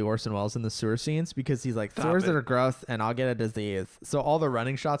actually Orson Welles in the sewer scenes, because he's like, sewers that are gross and I'll get a disease. So all the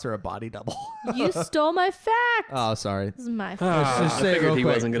running shots are a body double. You stole my fact. Oh, sorry. This is my fact. Just say it real he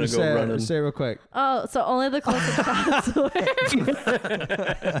quick. wasn't gonna Just go running. Say it real quick. Oh, so only the close-up shots were.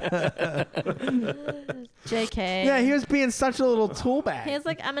 JK. Yeah, he was being such a little tool bag. He was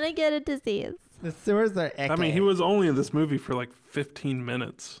like, I'm gonna get a disease. The sewers are I mean, he was only in this movie for like 15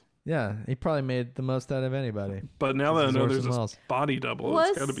 minutes. Yeah, he probably made the most out of anybody. But now that I know there's Orson this Welles. body double, Was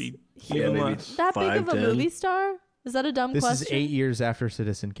it's got to be he even maybe less. that big of a 5'10"? movie star? Is that a dumb This question? is 8 years after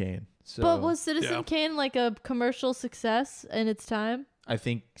Citizen Kane. So But was Citizen Yeah. Kane like a commercial success in its time? I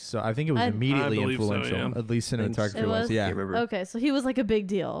think so. I think it was I immediately believe so, influential. yeah. At least cinematography It was. was? Yeah. Can't remember. Okay, so he was like a big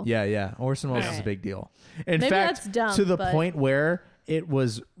deal. Yeah. Orson Welles is a Alright. big deal. In Maybe fact, that's dumb, to the but- point where it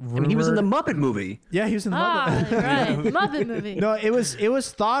was rumored. And he was in the Muppet movie. Yeah, he was in the Ah, Muppet. right. Muppet movie. No, it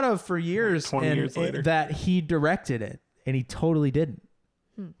was thought of for years, 20 and years later. that he directed it, and he totally didn't.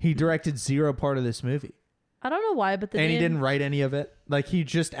 He directed zero part of this movie, I don't know why, but the and he name- didn't write any of it. Like, he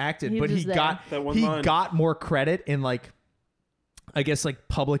just acted, He but was he there. got That one he line. got more credit in, like, I guess, like,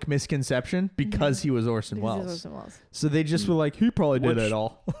 public misconception because he was Orson because Welles. it was Orson Welles. So they just were like, he probably did Which- it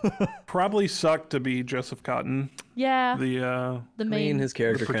all. Probably sucked to be Joseph Cotton, Yeah, the the I main. mean, his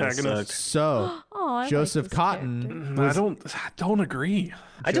character The kind of protagonist. sucked. So oh, I like Joseph this Cotton, character. I don't agree.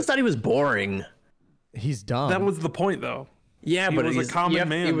 I just thought he was boring. he's dumb. That was the point, though. Yeah, He but was a he's- common He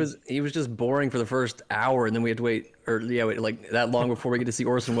man. was just boring for the first hour, and then we had to wait, like that long before we get to see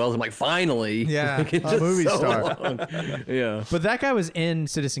Orson Welles. I'm like, finally, Yeah, Like, it's a just movie so star. long. Yeah, But that guy was in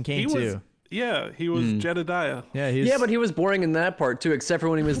Citizen Kane He too. was. Yeah, he was Jedediah. Yeah, he's yeah, but he was boring in that part too, except for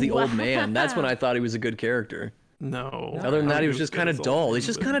when he was the old man. That's when I thought he was a good character. No. Other than I that, don't he was think just good kind of as old dull. man, He's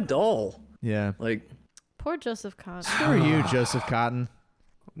just but- kind of dull. yeah. Like, Poor Joseph Cotton. Screw you, Joseph Cotton.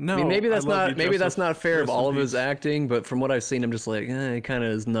 No, I mean, maybe that's love not you, that's Joseph. not fair of Rest in all of his peace. acting, but from what I've seen, I'm just like, he kind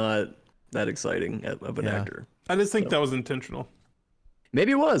of is not that exciting of an Yeah. actor. I just think that was intentional.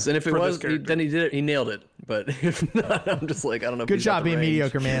 Maybe it was, and if it For this was, character. then he did it. He nailed it. But if not, I'm just like, I don't know. If Good he's got job the being range.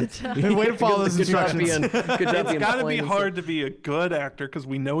 mediocre, man. Way to follow those Good job instructions. being. Good job It's being got to plain be and hard to be a good actor because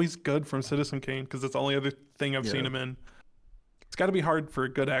we know he's good from Citizen Kane because it's the only other thing I've seen him in. It's got to be hard for a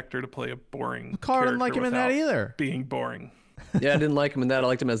good actor to play a boring. Carl didn't like him in that without either. Being boring. simple. Yeah, I didn't like him in that. I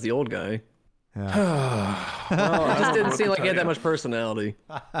liked him as the old guy. Yeah. Well, it just didn't what seem to like he had tell that you. much personality.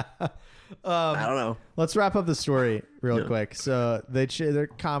 I don't know. Let's wrap up the story real Yeah. quick. So their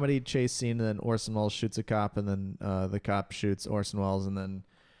comedy chase scene, and then Orson Welles shoots a cop, and then the cop shoots Orson Welles, and then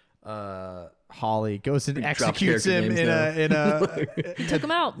Holly goes and We dropped executes character him names in a Took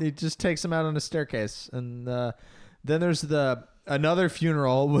him out. He just takes him out on a staircase, and then there's another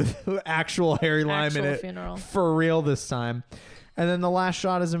funeral with actual Harry Lime in Actual it funeral. for real this time, and then the last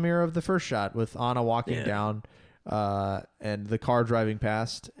shot is a mirror of the first shot with Anna walking Yeah. down, and the car driving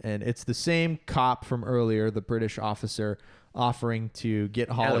past, and it's the same cop from earlier, the British officer, offering to get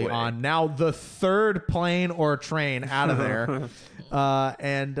Holly way. on now the third plane or train out of there.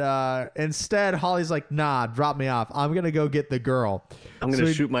 And instead Holly's like, nah, drop me off. I'm going to go get the girl. I'm gonna So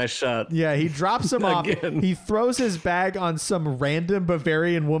he- shoot my shot. Yeah, he drops him off. Again. He throws his bag on some random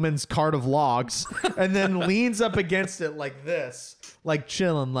Bavarian woman's cart of logs and then leans up against it like this, like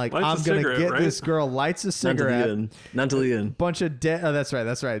chilling, like, Lights a I'm going to cigarette, get right? this girl, lights a Not to the cigarette. end. Not to the end. Bunch of dead. Oh, that's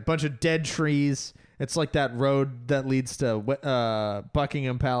right. Bunch of dead trees. It's like that road that leads to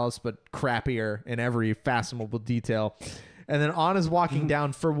Buckingham Palace, but crappier in every fashionable detail. And then Anna's walking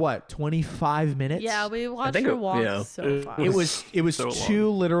down for what, 25 minutes? Yeah, we watched think her it- walk yeah. so fast. It was So long. 2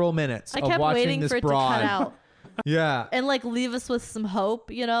 literal minutes I of kept watching waiting this for it broad. to cut out Yeah. and like leave us with some hope,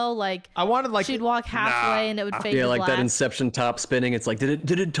 like I wanted like she'd walk halfway and it would fade Yeah, to like black. that Inception top spinning. It's like, did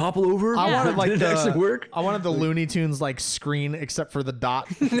it topple over? I Yeah. wanted like did it actually work? I wanted the Looney Tunes like screen except for the dot,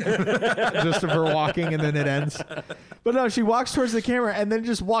 just of her walking, and then it ends. But no, she walks towards the camera and then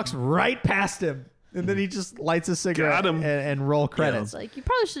just walks right past him, and then he just lights a cigarette Got him. and roll credits. It's like you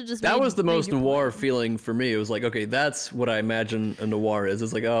probably should just. That was the most your noir point. feeling for me. It was like, okay, that's what I imagine a noir is.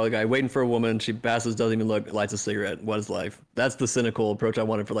 It's like, oh, the guy waiting for a woman, she passes, doesn't even look, lights a cigarette. What is life? That's the cynical approach I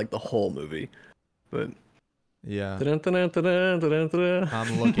wanted for like the whole movie. But Yeah, I'm I'm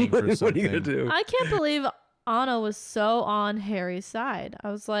looking for What are something. you gonna do? I can't believe Anna was so on Harry's side.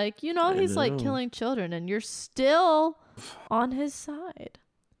 I was like, he's like know. killing children, and you're still on his side.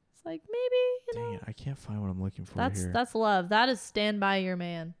 It's like maybe Dang it, I can't find what I'm looking for that's here. that's love. That is stand by your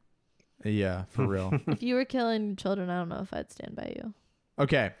man. Yeah, for real. If you were killing children, I don't know if I'd stand by you.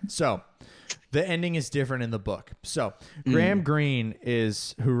 Okay, so the ending is different in the book. So Graham Greene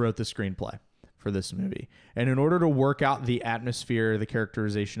is who wrote the screenplay for this movie. And in order to work out the atmosphere, the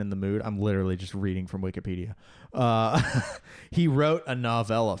characterization, and the mood, I'm literally just reading from Wikipedia. He wrote a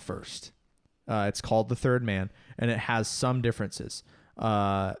novella first. It's called The Third Man, and it has some differences.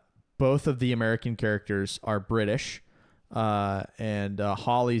 Both of the American characters are British, and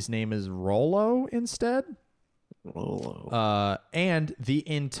Holly's name is Rollo instead. And the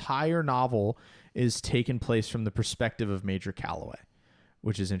entire novel is taken place from the perspective of Major Calloway,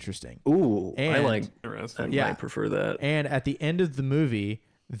 which is interesting. Ooh, and, I prefer that. And at the end of the movie,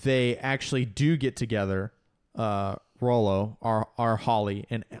 they actually do get together. Rollo, our Holly,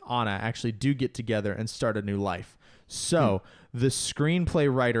 and Anna actually do get together and start a new life. So the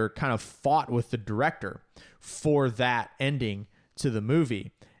screenplay writer kind of fought with the director for that ending to the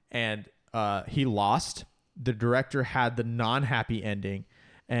movie, and he lost. The director had the non-happy ending,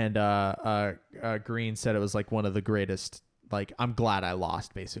 and Greene said it was like one of the greatest. Like, I'm glad I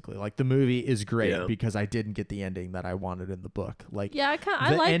lost, basically. Like, the movie is great because I didn't get the ending that I wanted in the book. Like, I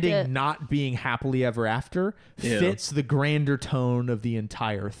the liked ending it. not being happily ever after fits the grander tone of the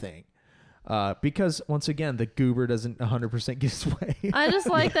entire thing. Because once again, the goober doesn't 100% get his way. I just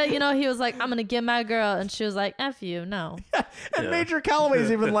like that, he was like, I'm going to get my girl. And she was like, F you, no. And Major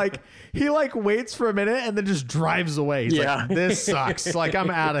Calloway's even like, he like waits for a minute and then just drives away. He's like, this sucks. Like, I'm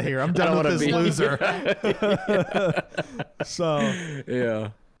out of here. I'm done with this loser. So,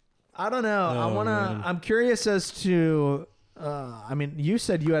 I don't know. I'm curious as to, I mean, you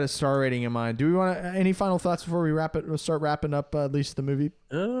said you had a star rating in mind. Do we want any final thoughts before we start wrapping up at least the movie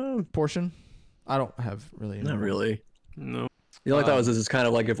portion? I don't have really. Not really. No. The only thought was this is kind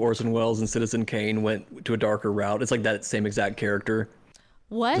of like if Orson Welles and Citizen Kane went to a darker route. It's like that same exact character.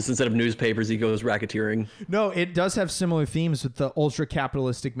 What? Just instead of newspapers, he goes racketeering. No, it does have similar themes with the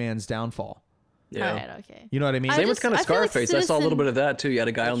ultra-capitalistic man's downfall. Yeah. All right, okay. You know what I mean? Same with kind of I feel like Scarface. I saw a little bit of that too. You had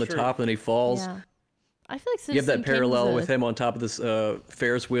a guy on the top and then he falls. Yeah. I feel like You have that Citizen Kane parallel was with him on top of this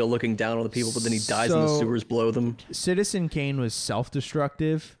Ferris wheel looking down on the people, but then he dies and the sewers blow them. Citizen Kane was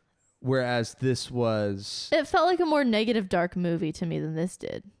self-destructive, whereas this was... It felt like a more negative, dark movie to me than this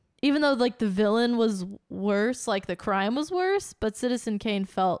did. Even though, like, the villain was worse, like, the crime was worse, but Citizen Kane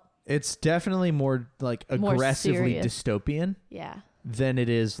felt... It's definitely more, like, aggressively dystopian than it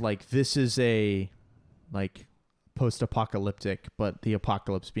is, like, this is a, like, post-apocalyptic, but the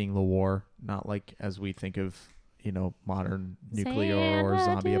apocalypse being the war, not, like, as we think of, modern nuclear or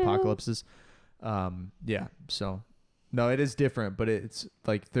zombie apocalypses. So... No, it is different, but it's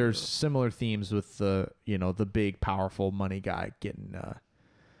like there's similar themes with the the big powerful money guy getting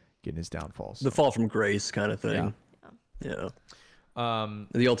his downfalls. The fall from grace kind of thing. Yeah.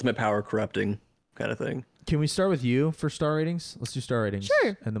 The ultimate power corrupting kind of thing. Can we start with you for star ratings? Let's do star ratings.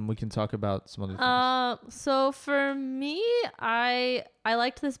 Sure. And then we can talk about some other things. So for me, I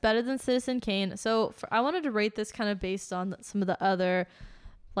liked this better than Citizen Kane. So I wanted to rate this kind of based on some of the other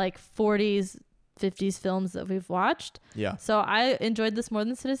like 40s 50s films that we've watched. Yeah. So I enjoyed this more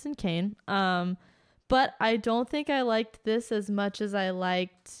than Citizen Kane. But I don't think I liked this as much as I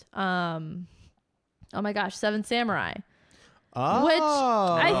liked oh my gosh, Seven Samurai. Oh. Which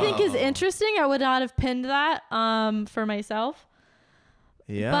I think is interesting. I would not have pinned that for myself.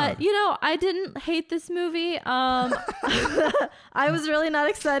 Yeah. But I didn't hate this movie. I was really not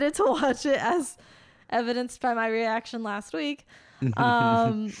excited to watch it, as evidenced by my reaction last week.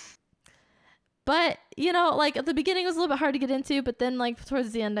 But, like at the beginning it was a little bit hard to get into, but then like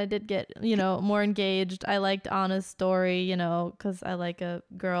towards the end I did get, more engaged. I liked Anna's story, because I like a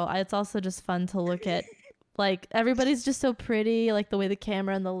girl. It's also just fun to look at, like everybody's just so pretty, like the way the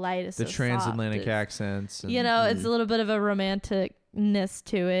camera and the light is the so transatlantic soft. accents. And, It's a little bit of a romanticness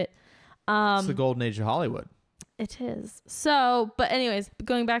to it. It's the golden age of Hollywood. It is. So, but anyways,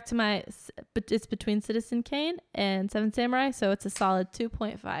 going back to it's between Citizen Kane and Seven Samurai, so it's a solid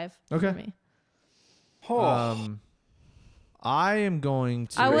 2.5 for me. I am going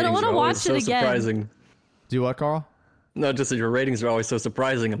to... I wouldn't want to watch it so again. Surprising. Do what, Carl? No, just that your ratings are always so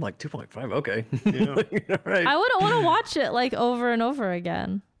surprising. I'm like, 2.5, okay. Yeah. Right. I wouldn't want to watch it like over and over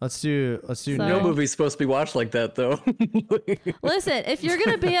again. Let's do So- No movie's supposed to be watched like that, though. Listen, if you're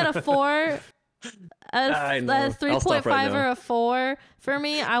going to be at a 4, I know. a I'll stop 3.5 right now. or a 4 for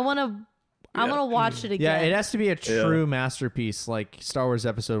me, I want to watch it again. Yeah, it has to be a true masterpiece like Star Wars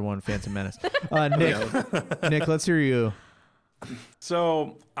Episode 1 Phantom Menace. Nick, let's hear you.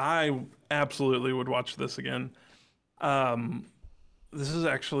 So I absolutely would watch this again. This is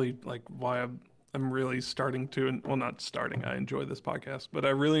actually like why I'm really starting to, well, not starting. I enjoy this podcast, but I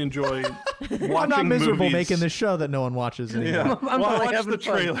really enjoy watching I'm not miserable movies. making this show that no one watches anymore. Yeah. I'm Well, I probably watched the having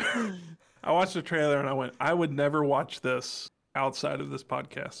fun. trailer. I watched the trailer and I went, I would never watch this outside of this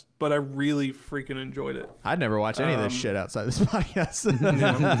podcast, but I really freaking enjoyed it. I'd never watch any of this shit outside this podcast.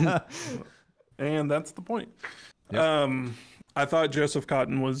 And that's the point. Yep. I thought Joseph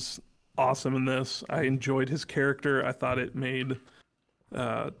Cotton was awesome in this. I enjoyed his character. I thought it made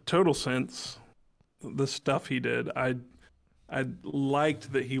total sense. The stuff he did. I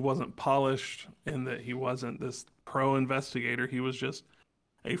liked that he wasn't polished and that he wasn't this pro investigator. He was just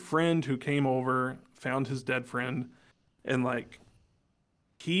a friend who came over, found his dead friend, and like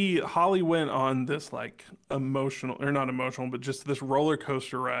Holly went on this like emotional, or not emotional, but just this roller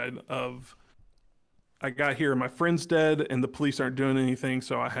coaster ride of, I got here and my friend's dead and the police aren't doing anything,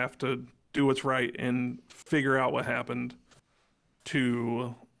 so I have to do what's right and figure out what happened,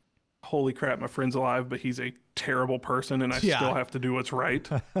 to holy crap, my friend's alive, but he's a terrible person and I still have to do what's right.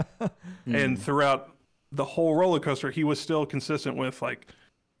 And throughout the whole roller coaster, he was still consistent with like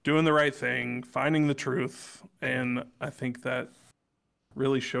doing the right thing, finding the truth. And I think that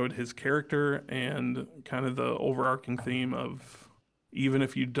really showed his character and kind of the overarching theme of, even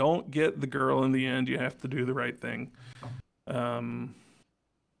if you don't get the girl in the end, you have to do the right thing. I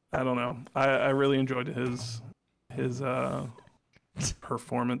don't know. I really enjoyed his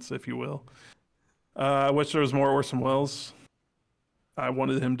performance, if you will. I wish there was more Orson Welles. I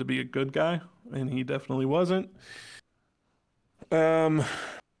wanted him to be a good guy, and he definitely wasn't. I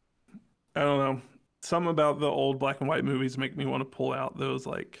don't know. Something about the old black and white movies make me want to pull out those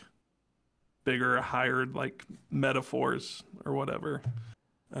like bigger, higher like metaphors or whatever.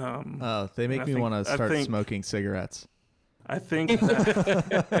 They make me want to start smoking cigarettes. I think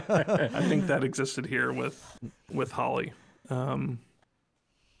that, I think that existed here with Holly.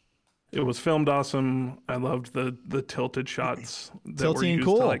 It was filmed awesome. I loved the tilted shots that were Tilting used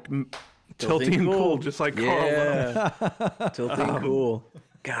cool. to like tilting cool, just like Carl. Tilting cool.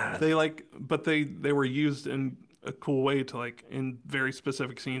 God. They were used in a cool way to like in very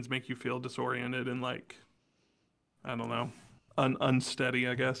specific scenes make you feel disoriented and like, I don't know, unsteady,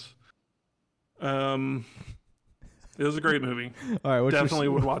 I guess. It was a great movie. All right, Definitely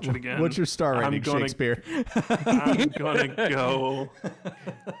would watch it again. What's your star rating, Shakespeare? I'm gonna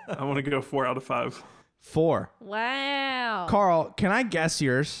go 4 out of 5. 4. Wow. Carl, can I guess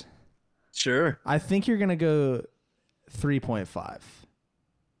yours? Sure. I think you're gonna go 3.5.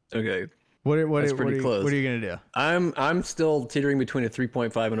 Okay. That's pretty close. What are you gonna do? I'm still teetering between a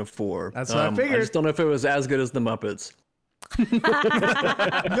 3.5 and a 4. That's what I figured. I just don't know if it was as good as the Muppets.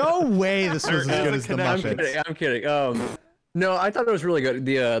 No way this was as good as the Muppets. I'm kidding. No, I thought it was really good.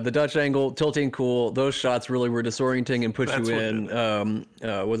 The Dutch angle, tilting cool. Those shots really were disorienting and put you in.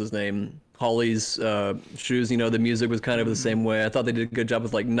 What's his name? Holly's shoes. You know, the music was kind of the same way. I thought they did a good job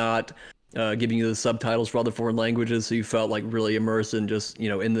with like not giving you the subtitles for other foreign languages, so you felt like really immersed and just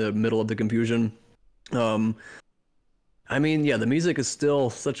in the middle of the confusion. I mean, yeah, the music is still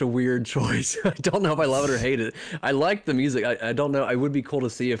such a weird choice. I don't know if I love it or hate it. I like the music. I don't know. It would be cool to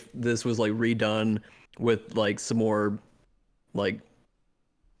see if this was like redone with like some more like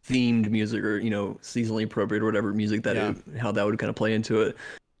themed music or seasonally appropriate or whatever music how that would kind of play into it.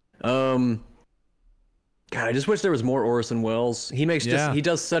 God, I just wish there was more Orson Welles. He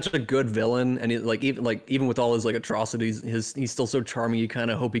does such a good villain, and even with all his like atrocities, he's still so charming. You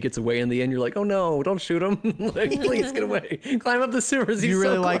kind of hope he gets away in the end. You're like, oh no, don't shoot him! Like, please get away, climb up the sewers. You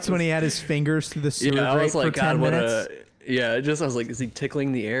really liked when he had his fingers through the sewer I was like, for 10 God, minutes. I was like, is he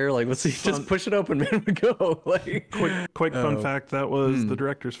tickling the air? Like, what's he? Just push it open, man. We go. Like, quick fun fact: that was the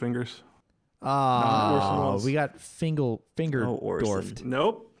director's fingers. Oh, we got finger Orson. dwarfed.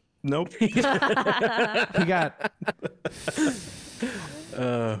 Nope. He got.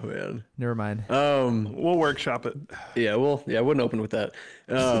 Oh man. Never mind. We'll workshop it. Yeah. Well. Yeah. I wouldn't open with that.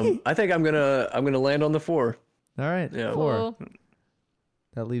 I think I'm gonna land on the 4. All right. Yeah. 4.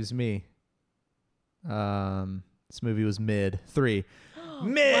 That leaves me. This movie was mid. 3.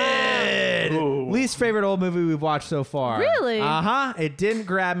 Mid. Ooh. Least favorite old movie we've watched so far. Really? It didn't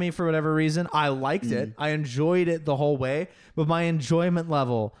grab me for whatever reason. I liked it. I enjoyed it the whole way, but my enjoyment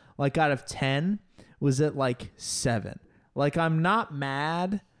level, like out of 10, was at like 7. Like, I'm not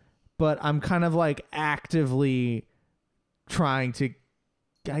mad, but I'm kind of like actively trying to,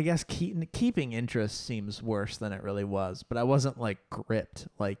 I guess, keeping interest seems worse than it really was, but I wasn't like gripped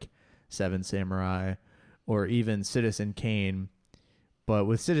like Seven Samurai or even Citizen Kane. But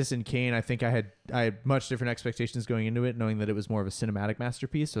with Citizen Kane, I think I had much different expectations going into it, knowing that it was more of a cinematic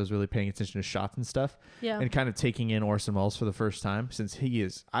masterpiece. So I was really paying attention to shots and stuff, and kind of taking in Orson Welles for the first time, since he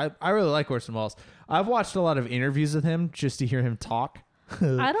is. I really like Orson Welles. I've watched a lot of interviews with him just to hear him talk.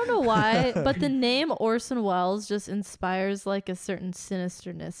 I don't know why, but the name Orson Welles just inspires like a certain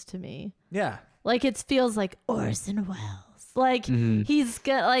sinisterness to me. Yeah. Like it feels like Orson Welles. Like he's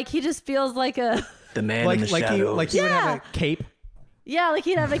got, like he just feels like a the man in the shadows. He would have a cape. Yeah, like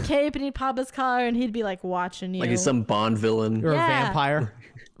he'd have a cape and he'd pop his collar and he'd be like watching you. Like he's some Bond villain. Or a vampire.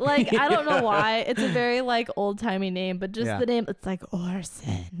 Like, I don't know why. It's a very like old timey name, but just the name, it's like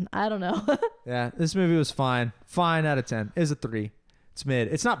Orson. I don't know. Yeah, this movie was fine. Fine out of 10. It was a 3. It's mid.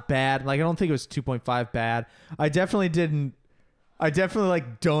 It's not bad. Like, I don't think it was 2.5 bad. I definitely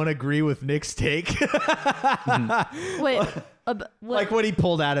like don't agree with Nick's take. Wait, like what he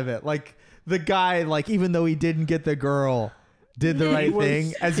pulled out of it. Like the guy, like even though he didn't get the girl, did the right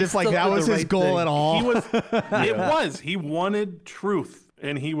thing, as if like that was his goal at all. It was. He wanted truth,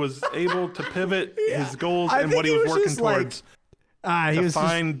 and he was able to pivot his goals and what he was working towards. He was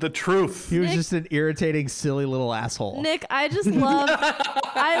find the truth. He was just an irritating, silly little asshole. Nick, I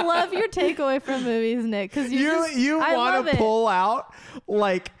love your takeaway from movies, Nick, because you want to pull out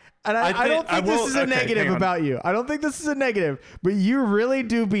like. And I don't think this is a negative about you. I don't think this is a negative, but you really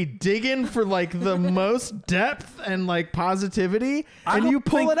do be digging for like the most depth and like positivity, and you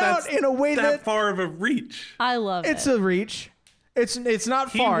pull it out in a way that far of a reach. I love it. It's a reach. It's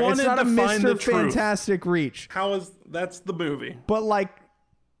not far. It's not a Mr. Fantastic reach. That's the movie. But like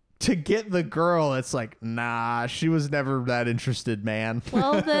to get the girl, it's like, nah, she was never that interested, man.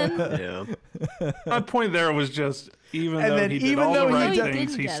 Well then, yeah. My point there was just even though he did all the right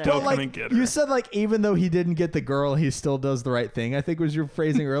things, he still couldn't get her. You said like even though he didn't get the girl, he still does the right thing, I think was your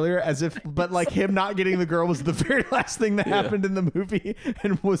phrasing earlier, as if, but like him not getting the girl was the very last thing that happened in the movie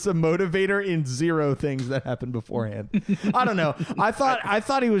and was a motivator in 0 things that happened beforehand. I don't know. I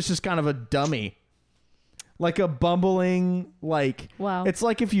thought he was just kind of a dummy. Like a bumbling, like, wow. It's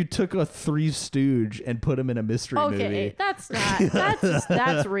like if you took a Three Stooge and put him in a mystery movie. Okay,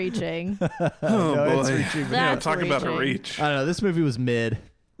 that's reaching. Boy. It's reaching. Talk about a reach. I don't know. This movie was mid. It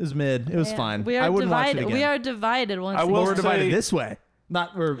was mid. It was fine. We are I wouldn't divided. watch it again. We are divided once I again. will We're divided this way.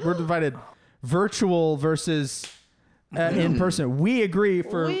 We're divided virtual versus in person. We agree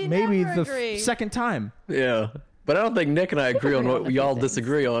for We maybe never the agree. second time. Yeah. But I don't think Nick and I agree on what y'all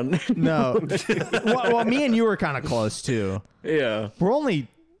disagree on. No. well, me and you were kind of close too. Yeah. We're only.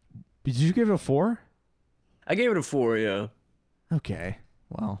 Did you give it a 4? I gave it a 4, yeah. Okay.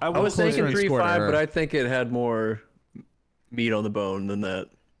 Well, I was thinking closer in score to 3.5, her. but I think it had more meat on the bone than that.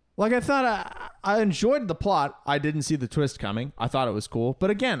 Like I thought, I enjoyed the plot. I didn't see the twist coming. I thought it was cool, but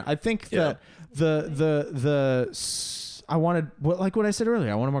again, I think that I wanted what I said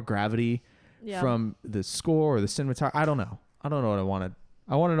earlier. I wanted more gravity from the score or the cinematography. I don't know what I wanted.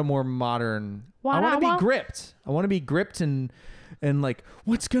 I wanted a more modern. I want to be gripped. I want to be gripped and like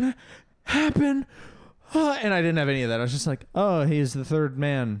what's gonna happen. And I didn't have any of that. I was just like, oh, he's the third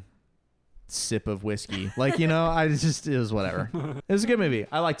man. Sip of whiskey, like, you know, it was whatever. It was a good movie.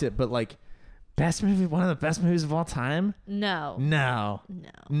 I liked it, but like, best movie, one of the best movies of all time. No.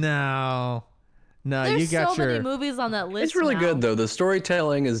 There's you got so many movies on that list. It's really good though. The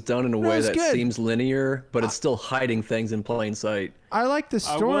storytelling is done in a way that good. seems linear, but it's still hiding things in plain sight. I like the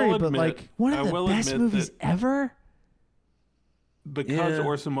story, but admit, like one of the best movies ever. Because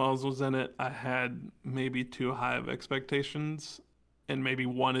Orson Welles was in it, I had maybe too high of expectations. And maybe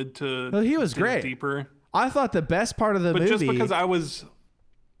wanted to. Well, he was dig great. Deeper. I thought the best part of the movie. But just because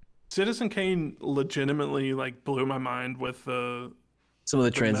Citizen Kane legitimately like blew my mind with some of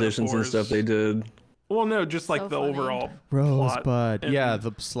the transitions and stuff they did. Well, no, just like So the funny. overall Rosebud, and,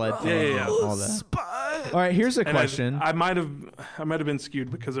 the sled thing, all that. All right, here's a and question. I might have been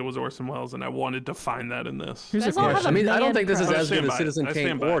skewed because it was Orson Welles, and I wanted to find that in this. Here's a Guys all have question. I mean, I don't think this is I as stand good by as it. Citizen I Kane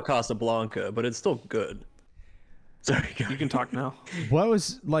stand by or it. Casablanca, but it's still good. Sorry, You can talk now. What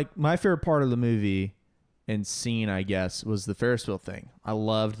was like my favorite part of the movie and scene, I guess, was the Ferris wheel thing. I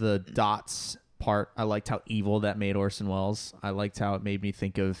loved the dots part. I liked how evil that made Orson Welles. I liked how it made me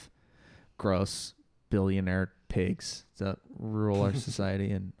think of gross billionaire pigs that rule our society,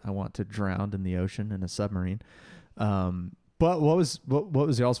 and I want to drown in the ocean in a submarine. But what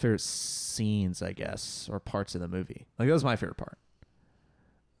was y'all's favorite scenes, I guess, or parts of the movie? Like that was my favorite part.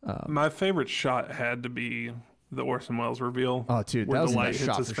 My favorite shot had to be the Orson Welles reveal. Oh, dude, where that was the a light nice hits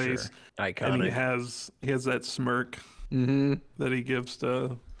shot his for face, sure. Iconic. and he has that smirk that he gives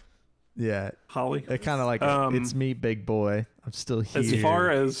to Yeah, Holly. it kind of like it's me, big boy. I'm still here.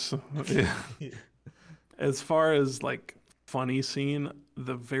 As far as like funny scene,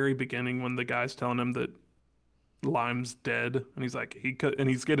 the very beginning when the guy's telling him that Lime's dead, and he's like, he could, and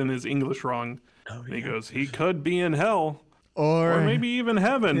he's getting his English wrong. Oh, And he goes, he could be in hell Or maybe even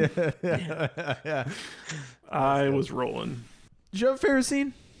heaven. yeah. I was rolling. Did you have a favorite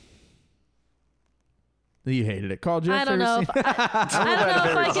scene? You hated it. Carl, did you have I a don't favorite know. scene? I don't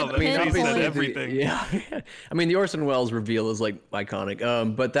know if I Oh, could I mean, he said pinpoint. everything. Yeah. I mean, the Orson Welles reveal is like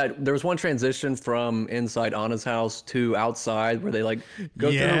iconic. But there was one transition from inside Anna's house to outside where they like go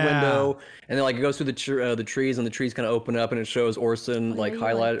through Yeah. a window and then like it goes through the trees and the trees kind of open up and it shows Orson like you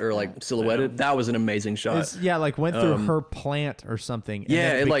highlighted like or like silhouetted. That was an amazing shot. It's, yeah, like went through her plant or something. And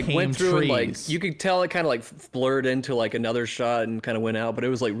Yeah, then it like went became through and like trees. you could tell it kind of like blurred into like another shot and kind of went out, but it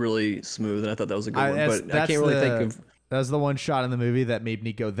was like really smooth and I thought that was a good one. But I can't really think of. That was the one shot in the movie that made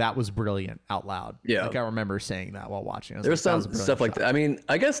me go, that was brilliant out loud. Yeah. Like I remember saying that while watching. I was There's like, that was some a brilliant stuff like shot. that. I mean,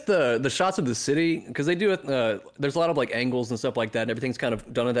 I guess the shots of the city, because they do it, there's a lot of like angles and stuff like that, and everything's kind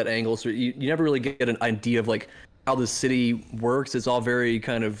of done at that angle, so you never really get an idea of like how the city works. It's all very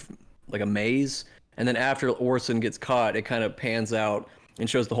kind of like a maze. And then after Orson gets caught, it kind of pans out and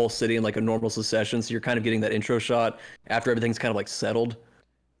shows the whole city in like a normal succession. So you're kind of getting that intro shot after everything's kind of like settled.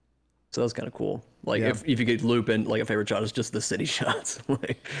 So that was kind of cool. Like Yeah. if you could loop in like a favorite shot is just the city shots.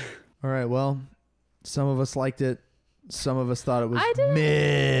 Like, All right, well, some of us liked it. Some of us thought it was I didn't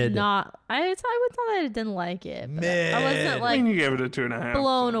mid. Not. I would not that I didn't like it. But Mid. I wasn't I like think you gave it a 2.5.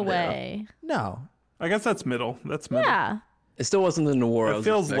 blown so- away. No. I guess that's middle. That's middle. Yeah. it still wasn't the noir. I It was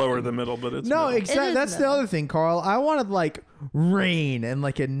feels expecting. lower than middle, but it's No, middle. exactly. is That's the middle. other thing, Carl. I wanted like rain and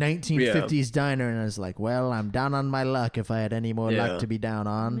like a 1950s diner, and I was like, well, I'm down on my luck if I had any more Yeah. luck to be down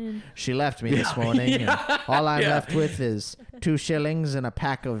on. She left me this morning, and all I'm left with is 2 shillings and a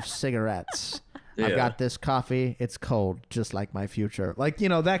pack of cigarettes. I've Yeah. got this coffee. It's cold, just like my future. Like, you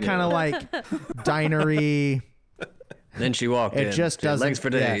know, that kind of like dinery. Then she walked It in. just She had doesn't- legs for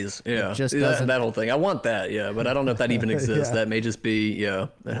yeah, days. it Yeah, just That- doesn't- That whole thing. I want that. Yeah, but I don't know if that even exists. Yeah. That may just be. Yeah.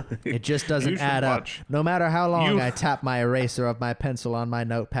 It just You doesn't should add watch. up. No matter how long You- I tap my eraser of my pencil on my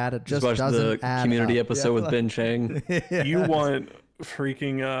notepad, it just Just watch doesn't the add Community up. episode with Ben Chang. You want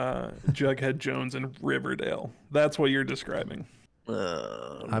freaking Jughead Jones in Riverdale. That's what you're describing.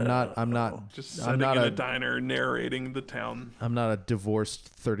 I'm not. Just I'm sitting not in a a. diner narrating the town. I'm not a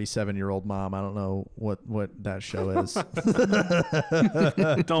divorced 37-year-old mom. I don't know what that show is.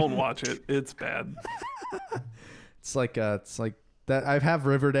 Don't watch it. It's bad. It's like that. I have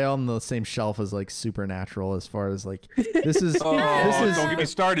Riverdale on the same shelf as like Supernatural as far as like this is Oh, this don't is get me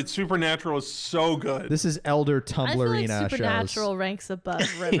started. Supernatural is so good. this is elder I feel like Tumblrina Supernatural shows. ranks above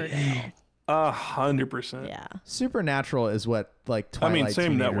Riverdale. 100%. Yeah. Supernatural is what like Twilight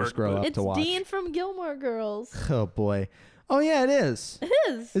same teenagers network, grow but- up It's to watch. Dean from Gilmore Girls. Oh boy. Oh yeah, it is. It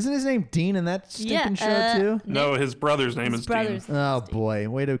is. Isn't his name Dean in that stinking show Yeah, too? No, his brother's name His is brother's Dean. name Oh is Dean. boy,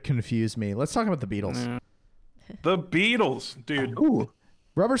 way to confuse me. Let's talk about the Beatles. Yeah. The Beatles, dude. Ooh.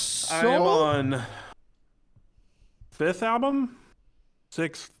 Rubber I am Soul. on 5th album,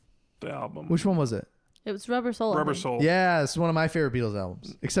 6th album. Which one was it? It was Rubber Soul. I Rubber think. Soul. Yeah, it's one of my favorite Beatles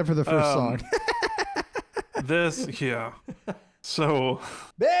albums, except for the first song. This, yeah. So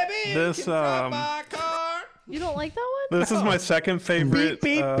Baby, this my car. You don't like that one? this is my second favorite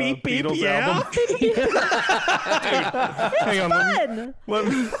Beep, beep, beep, beep, Beatles yeah. album. Hang on, Fun. let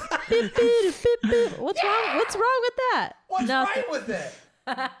me- Beep, beep, beep, beep. What's wrong? What's wrong with that? Nothing. with it?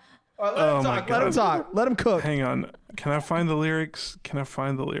 oh my Let him god. talk. Let him cook. Hang on. Can I find the lyrics? Can I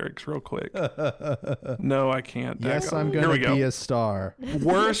find the lyrics real quick? No, I can't. Yes, I'm Here gonna we go. be a star.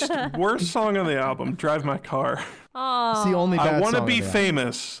 Worst song on the album, Drive My Car. It's the only bad I want to song be on the album.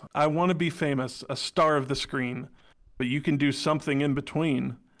 famous. I want to be famous, a star of the screen. But you can do something in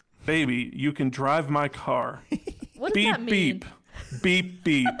between. Baby, you can drive my car. What does Beep, that mean? beep. Beep,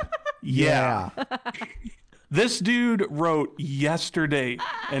 beep. Yeah. This dude wrote Yesterday,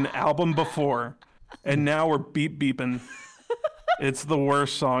 an album before, and now we're beep beeping. It's the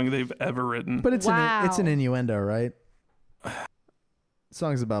worst song they've ever written. But it's Wow. an innuendo, right?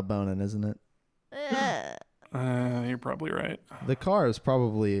 Song's about boning, isn't it? You're probably right. The car is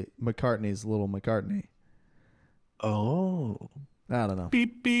probably McCartney's little McCartney. Oh. I don't know.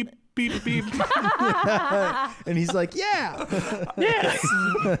 Beep, beep, beep, beep. And he's like, yeah.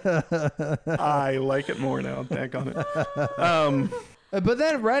 I like it more now. Thank on it. But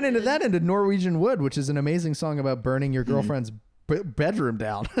then right into that into Norwegian Wood, which is an amazing song about burning your girlfriend's bedroom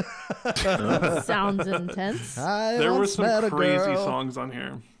down. Sounds intense. I There were once some met a crazy girl. songs on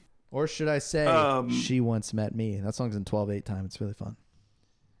here. Or should I say, she once met me. That song's in 12/8 time. It's really fun.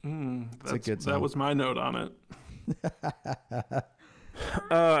 That's a good song. That was my note on it.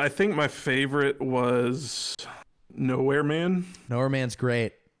 I think my favorite was Nowhere Man. Nowhere Man's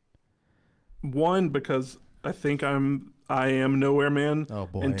great. One, because I think I am Nowhere Man. Oh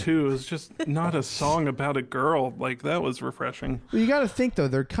boy. And two, it's just not a song about a girl. Like, that was refreshing. Well, you got to think though,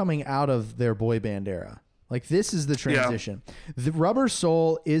 they're coming out of their boy band era. Like, this is the transition. Yeah. The Rubber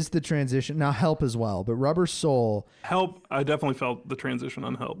Soul is the transition. Now Help as well, but Rubber Soul. Help, I definitely felt the transition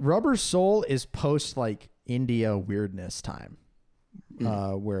on Help. Rubber Soul is post like India weirdness time,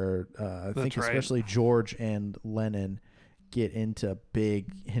 where I think especially George and Lennon get into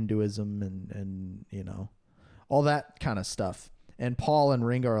big Hinduism and you know, all that kind of stuff. And Paul and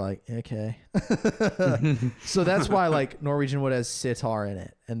Ringo are like, okay. So that's why like Norwegian Wood has sitar in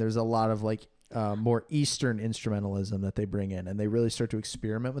it. And there's a lot of like more Eastern instrumentalism that they bring in. And they really start to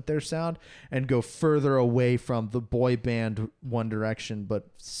experiment with their sound and go further away from the boy band One Direction, but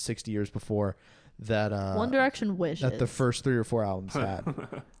 60 years before that. One Direction wishes. That the first 3 or 4 albums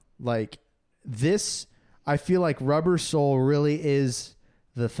had. Like this, I feel like Rubber Soul really is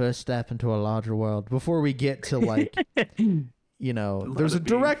the first step into a larger world before we get to like, you know, there's a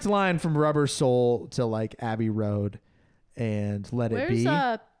direct line from Rubber Soul to like Abbey Road and Let It Be.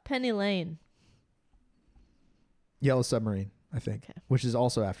 Where's Penny Lane? Yellow Submarine, I think, which is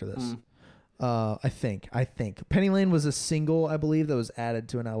also after this. I think Penny Lane was a single, I believe, that was added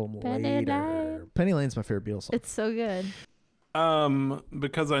to an album later. Penny Lane's my favorite Beatles song. It's so good.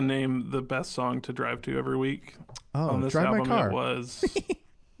 Because I named the best song to drive to every week on this Drive album, My Car. it was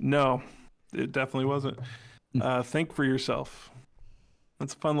no, it definitely wasn't. Think for Yourself.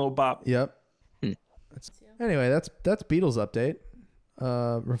 That's a fun little bop. Yep. Anyway, that's Beatles update.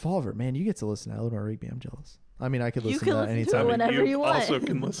 Revolver, man, you get to listen to Eleanor Rigby. I'm jealous. I mean, I could listen to that anytime. Whenever you want. Also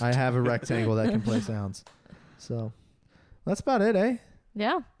can listen. I have a rectangle that can play sounds. So that's about it, eh?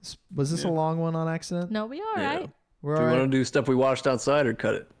 Yeah. Was this a long one on accident? No, we are right. We're Do all you right. want to do stuff we watched outside or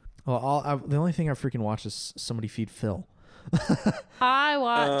cut it? Well, the only thing I freaking watch is somebody feed Phil. I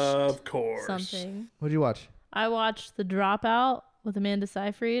watched Of course. something. What'd you watch? I watched The Dropout with Amanda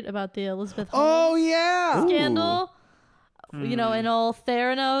Seyfried about the Elizabeth Holmes yeah. scandal. You know, and all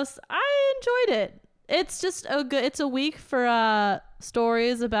Theranos. I enjoyed it. It's just it's a week for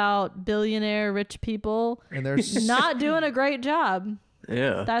stories about billionaire rich people And there's not doing a great job.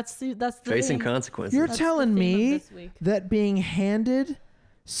 Yeah. That's the Facing theme. consequences. You're That's telling the theme of me this week. that being handed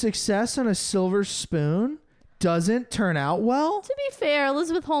success on a silver spoon doesn't turn out well? To be fair,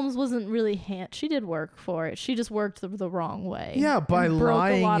 Elizabeth Holmes wasn't really she did work for it. She just worked the wrong way. Yeah, by and broke a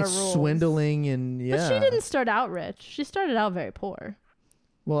lying lot and of rules. swindling and But she didn't start out rich. She started out very poor.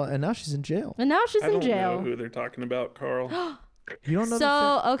 Well, and now she's in jail. And now she's I in don't jail. know who they're talking about, Carl. You don't know So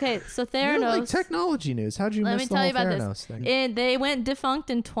you Theranos. don't like technology news. How'd you Let miss me the tell whole you about Theranos thing? And they went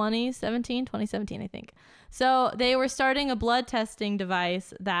defunct in 2017, I think. So they were starting a blood testing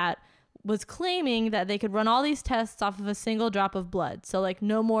device that was claiming that they could run all these tests off of a single drop of blood. So like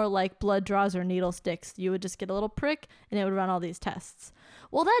no more like blood draws or needle sticks. You would just get a little prick and it would run all these tests.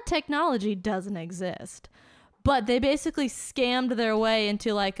 Well, that technology doesn't exist. But they basically scammed their way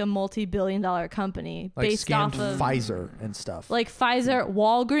into like a multi-billion-dollar company Like based scammed off of Pfizer and stuff. like Pfizer,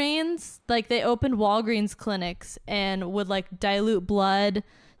 Walgreens. Like they opened Walgreens clinics and would like dilute blood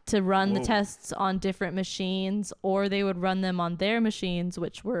to run the tests on different machines, or they would run them on their machines,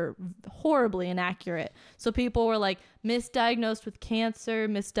 which were horribly inaccurate. So people were like misdiagnosed with cancer,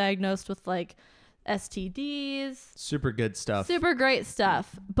 misdiagnosed with like STDs. Super good stuff. Super great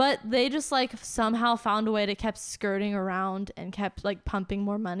stuff. But they just like somehow found a way to kept skirting around and kept like pumping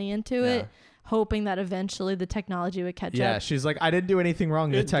more money into it, hoping that eventually the technology would catch up. Yeah, she's like, I didn't do anything wrong.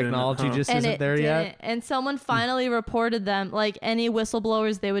 The It didn't, technology huh? just And isn't it there didn't. yet. And someone finally reported them. Like any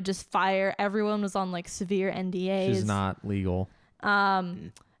whistleblowers, they would just fire. Everyone was on like severe NDAs. She's not legal.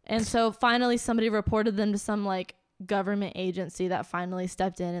 And so finally somebody reported them to some like government agency that finally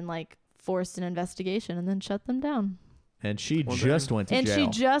stepped in and like forced an investigation and then shut them down. And she just went to And jail. she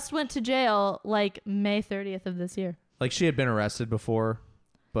just went to jail like May 30th of this year. Like she had been arrested before,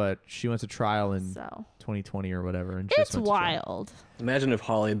 but she went to trial in So 2020 or whatever. And just it's went to jail. wild. Imagine if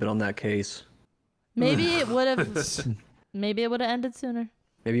Holly had been on that case. Maybe it would have. Maybe it would have ended sooner.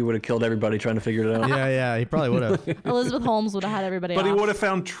 Maybe he would have killed everybody trying to figure it out. Yeah, he probably would have. Elizabeth Holmes would have had everybody. But he off. would have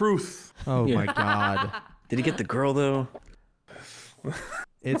found truth. Oh Yeah. my God. Did he get the girl though?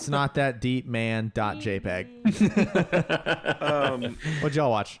 It's not that deep, man. .jpeg. What'd y'all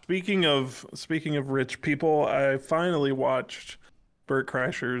watch? Speaking of rich people, I finally watched Burt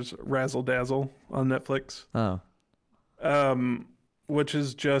Kreischer's Razzle Dazzle on Netflix. Oh. Which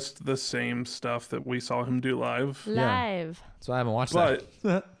is just the same stuff that we saw him do live. live. So I haven't watched But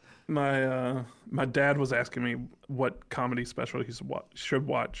that. my dad was asking me what comedy special he should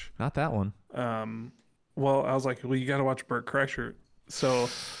watch. Not that one. well, I was like, well, you got to watch Burt Kreischer. So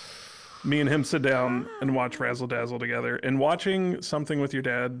me and him sit down and watch Razzle Dazzle together. And watching something with your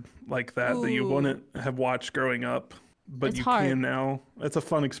dad like that that you wouldn't have watched growing up, but It's you hard. can now, it's a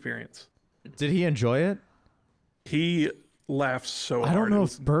fun experience. Did he enjoy it? He laughed so hard. I don't know It if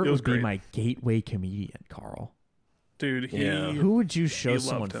was- Bert it was would be great. my gateway comedian, Carl. Dude, he, Yeah. Who would you show loved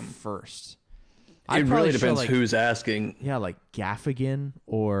someone him. first? It I'd really probably show, depends like, who's asking. Yeah, like Gaffigan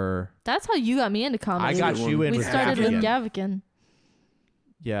or That's how you got me into comedy. I got you in We with started with Gaffigan. Gaffigan,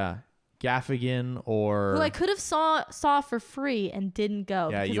 Yeah, Gaffigan or who I could have saw for free and didn't go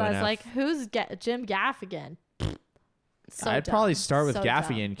Yeah, because I was UNF. like, "Who's Jim Gaffigan?" So I'd dumb. probably start with So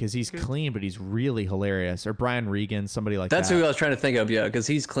Gaffigan dumb. because he's clean, but he's really hilarious. Or Brian Regan, somebody like That's that. who I was trying to think of, yeah, because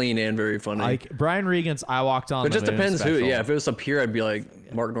he's clean and very funny. Like Brian Regan's I Walked on But it the just Moon depends who. special. Yeah, if it was up here, I'd be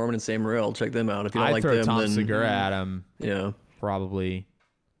like Mark Norman and Sam Morril. Check them out. If you don't I'd like throw them, Tom then Segura at him, yeah. probably.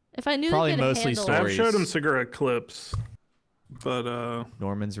 If I knew Probably they could mostly handle stories. I've showed him Segura clips, but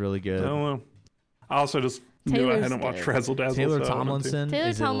Norman's really I good. don't know. I also just knew I Taylor's hadn't watched good. Razzle Dazzle. Taylor so I wanted to. Tomlinson Taylor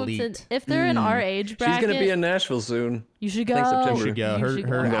is Tomlinson, elite. if they're in our age She's bracket, gonna be in Nashville soon. you should I think go. September. You should go. You Her should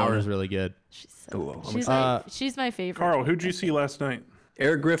her go. hour is really good. She's, so, Ooh, I'm she's my favorite. Carl, who'd you see last night?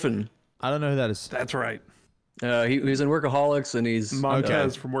 Eric Griffin. I don't know who that is. That's right. He's in Workaholics and he's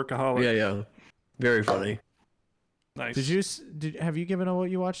Montez from Workaholics. yeah, very funny. Nice. Have you given up what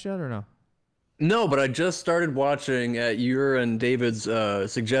you watched yet or no? No, but I just started watching at your and David's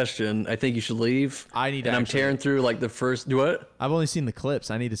suggestion. I think you should leave. I need to And I'm actually- tearing through like the first. Do what? I've only seen the clips.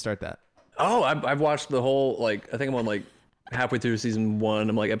 I need to start that. Oh, I've watched the whole like. I think I'm on like halfway through season 1.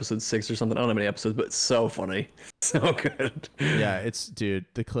 I'm like episode 6 or something. I don't know how many episodes, but it's so funny, so good. Yeah, it's dude.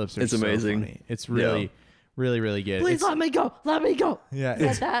 The clips are It's amazing. So funny. It's really, Yeah. really good. Please It's, let me go. Let me go. yeah, Is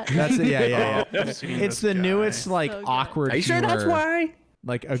it's, that? that's it. Yeah. I've seen It's this the guy. newest like So good. awkward. Are you sure that's humor, why?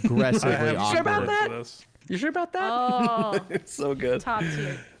 Like I aggressively have awkward. sure about that? for this. You sure about that? Oh, It's so good. top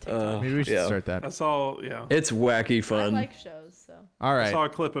tier. Maybe we should Yeah. start that. I saw, yeah. It's wacky I fun. like shows, so. All I right. saw a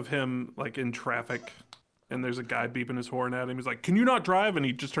clip of him like in traffic, and there's a guy beeping his horn at him. He's like, "Can you not drive?" And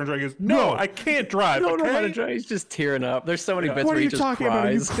he just turns around and goes, "No, I can't drive." I don't know how to okay?" drive. He's just tearing up. There's so many bits What where are he you just talking about?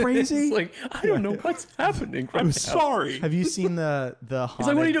 Are you cries. crazy? It's like I don't know what's happening. Right I'm now. sorry. Have you seen the He's like, what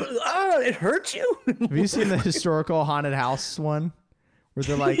are you haunted? doing? Ah, it hurts you. Have you seen the historical haunted house one? Where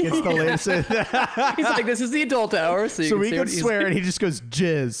they're like, it's the latest. He's like, this is the adult hour, so you So can we see can what he's swear, and he just goes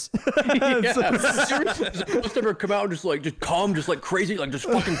jizz. Does a ghost ever come out and just calm, just like crazy, like just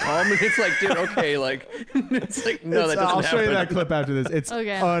fucking calm? And it's like, dude, okay, like, it's like, no, that doesn't I'll happen. show you that clip after this. It's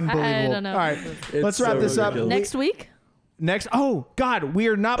Okay. unbelievable. I don't know. All right, It's let's wrap so this up. ridiculous. Next week? Next, oh God, we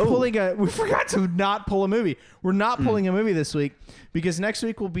are not pulling a. We forgot to not pull a movie. We're not pulling a movie this week because next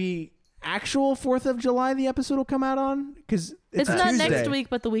week will be actual 4th of July. The episode will come out on because It's not Tuesday. next week,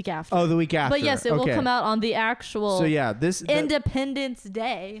 but the week after. Oh, the week after. But yes, it will Okay. come out on the actual So yeah, Independence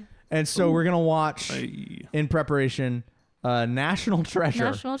Day. and so we're gonna watch Hey. in preparation, National Treasure,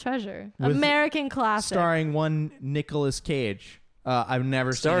 National Treasure. With- American classic. starring one Nicolas Cage. I've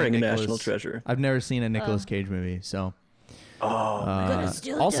never Starring seen a National Nicolas- Treasure. I've never seen a Nicolas Cage movie, so Oh,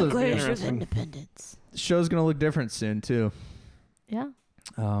 also Declaration of Independence. the show's gonna look different soon too. Yeah.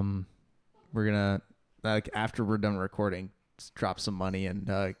 We're gonna after we're done recording, just drop some money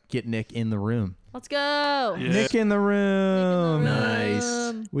and get Nick in the room. Let's go. Yeah. Nick in the room.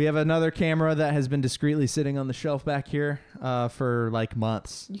 Nice. We have another camera that has been discreetly sitting on the shelf back here for like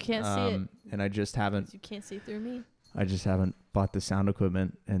months. You can't see it. And I just haven't. You can't see through me. I just haven't bought the sound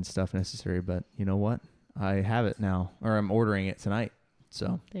equipment and stuff necessary. But you know what? I have it now, or I'm ordering it tonight.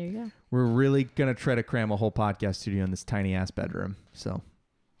 So There you go. we're really gonna try to cram a whole podcast studio in this tiny ass bedroom. So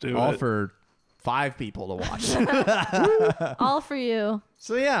Do all it. for 5 people to watch. All for you.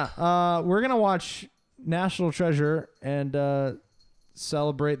 So yeah, we're gonna watch National Treasure and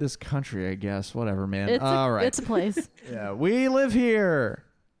celebrate this country. I guess whatever, man. All right. It's a place. Yeah, we live here.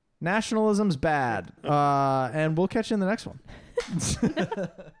 Nationalism's bad. And we'll catch you in the next one.